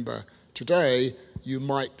permanent member today, you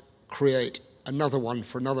might create another one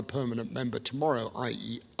for another permanent member tomorrow,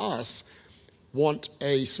 i.e. us, want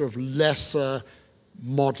a sort of lesser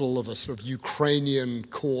model of a sort of Ukrainian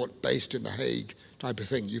court based in The Hague type of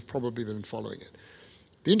thing. You've probably been following it.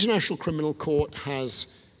 The International Criminal Court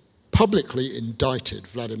has publicly indicted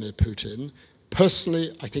Vladimir Putin. Personally,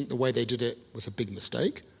 I think the way they did it was a big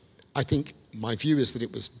mistake. I think my view is that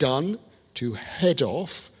it was done to head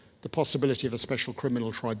off the possibility of a special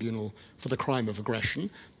criminal tribunal for the crime of aggression,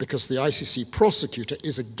 because the ICC prosecutor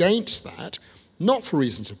is against that, not for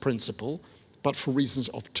reasons of principle, but for reasons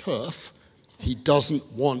of turf. He doesn't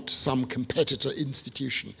want some competitor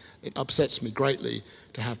institution. It upsets me greatly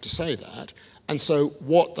to have to say that. And so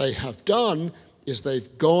what they have done is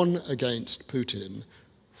they've gone against Putin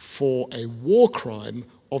for a war crime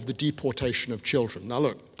of the deportation of children. Now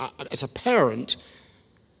look, as a parent,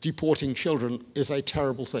 deporting children is a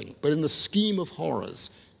terrible thing. But in the scheme of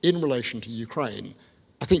horrors in relation to Ukraine,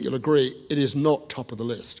 I think you'll agree it is not top of the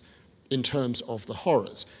list in terms of the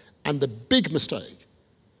horrors. And the big mistake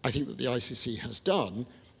I think that the ICC has done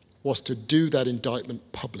was to do that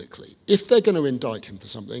indictment publicly. If they're going to indict him for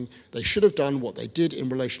something, they should have done what they did in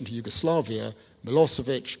relation to Yugoslavia,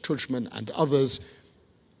 Milosevic, Tudjman, and others.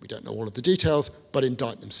 We don't know all of the details, but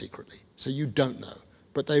indict them secretly. So you don't know.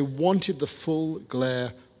 But they wanted the full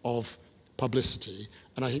glare of publicity,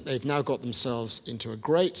 and I think they've now got themselves into a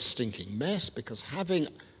great stinking mess, because having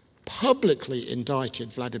publicly indicted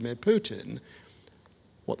Vladimir Putin,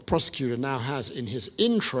 what the prosecutor now has in his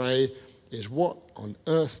in tray is, what on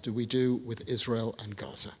earth do we do with Israel and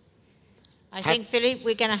Gaza? I think, Philippe,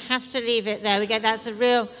 we're going to have to leave it there. That's a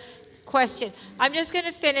real question. I'm just going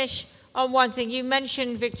to finish on one thing. You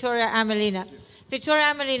mentioned Victoria Amelina. Victoria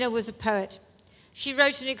Amelina was a poet. She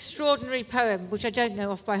wrote an extraordinary poem, which I don't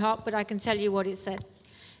know off by heart, but I can tell you what it said.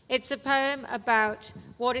 It's a poem about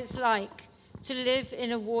what it's like to live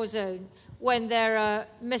in a war zone when there are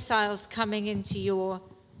missiles coming into your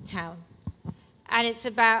town. And it's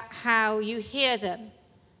about how you hear them,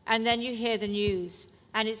 and then you hear the news,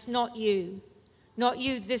 and it's not you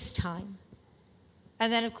this time.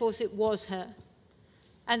 And then, of course, it was her.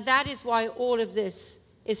 And that is why all of this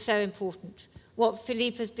is so important. What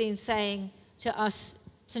Philippe has been saying to us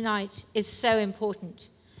tonight is so important,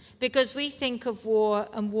 because we think of war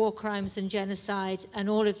and war crimes and genocide and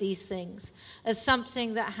all of these things as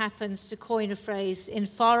something that happens, to coin a phrase, in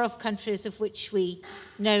far-off countries of which we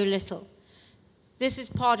know little. This is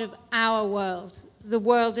part of our world, the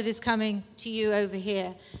world that is coming to you over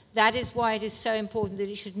here. That is why it is so important that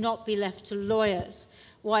it should not be left to lawyers,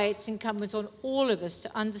 why it's incumbent on all of us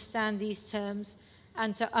to understand these terms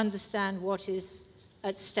and to understand what is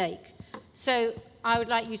at stake. So I would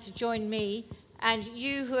like you to join me, and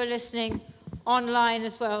you who are listening online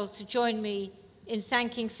as well, to join me in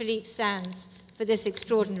thanking Philippe Sands for this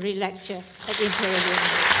extraordinary lecture at the Imperial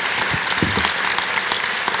University.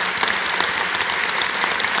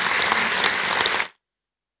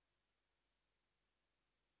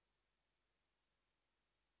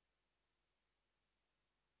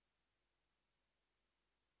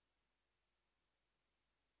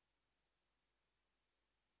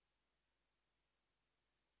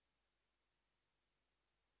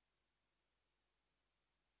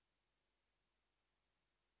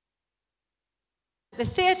 The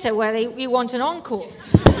theatre where we want an encore.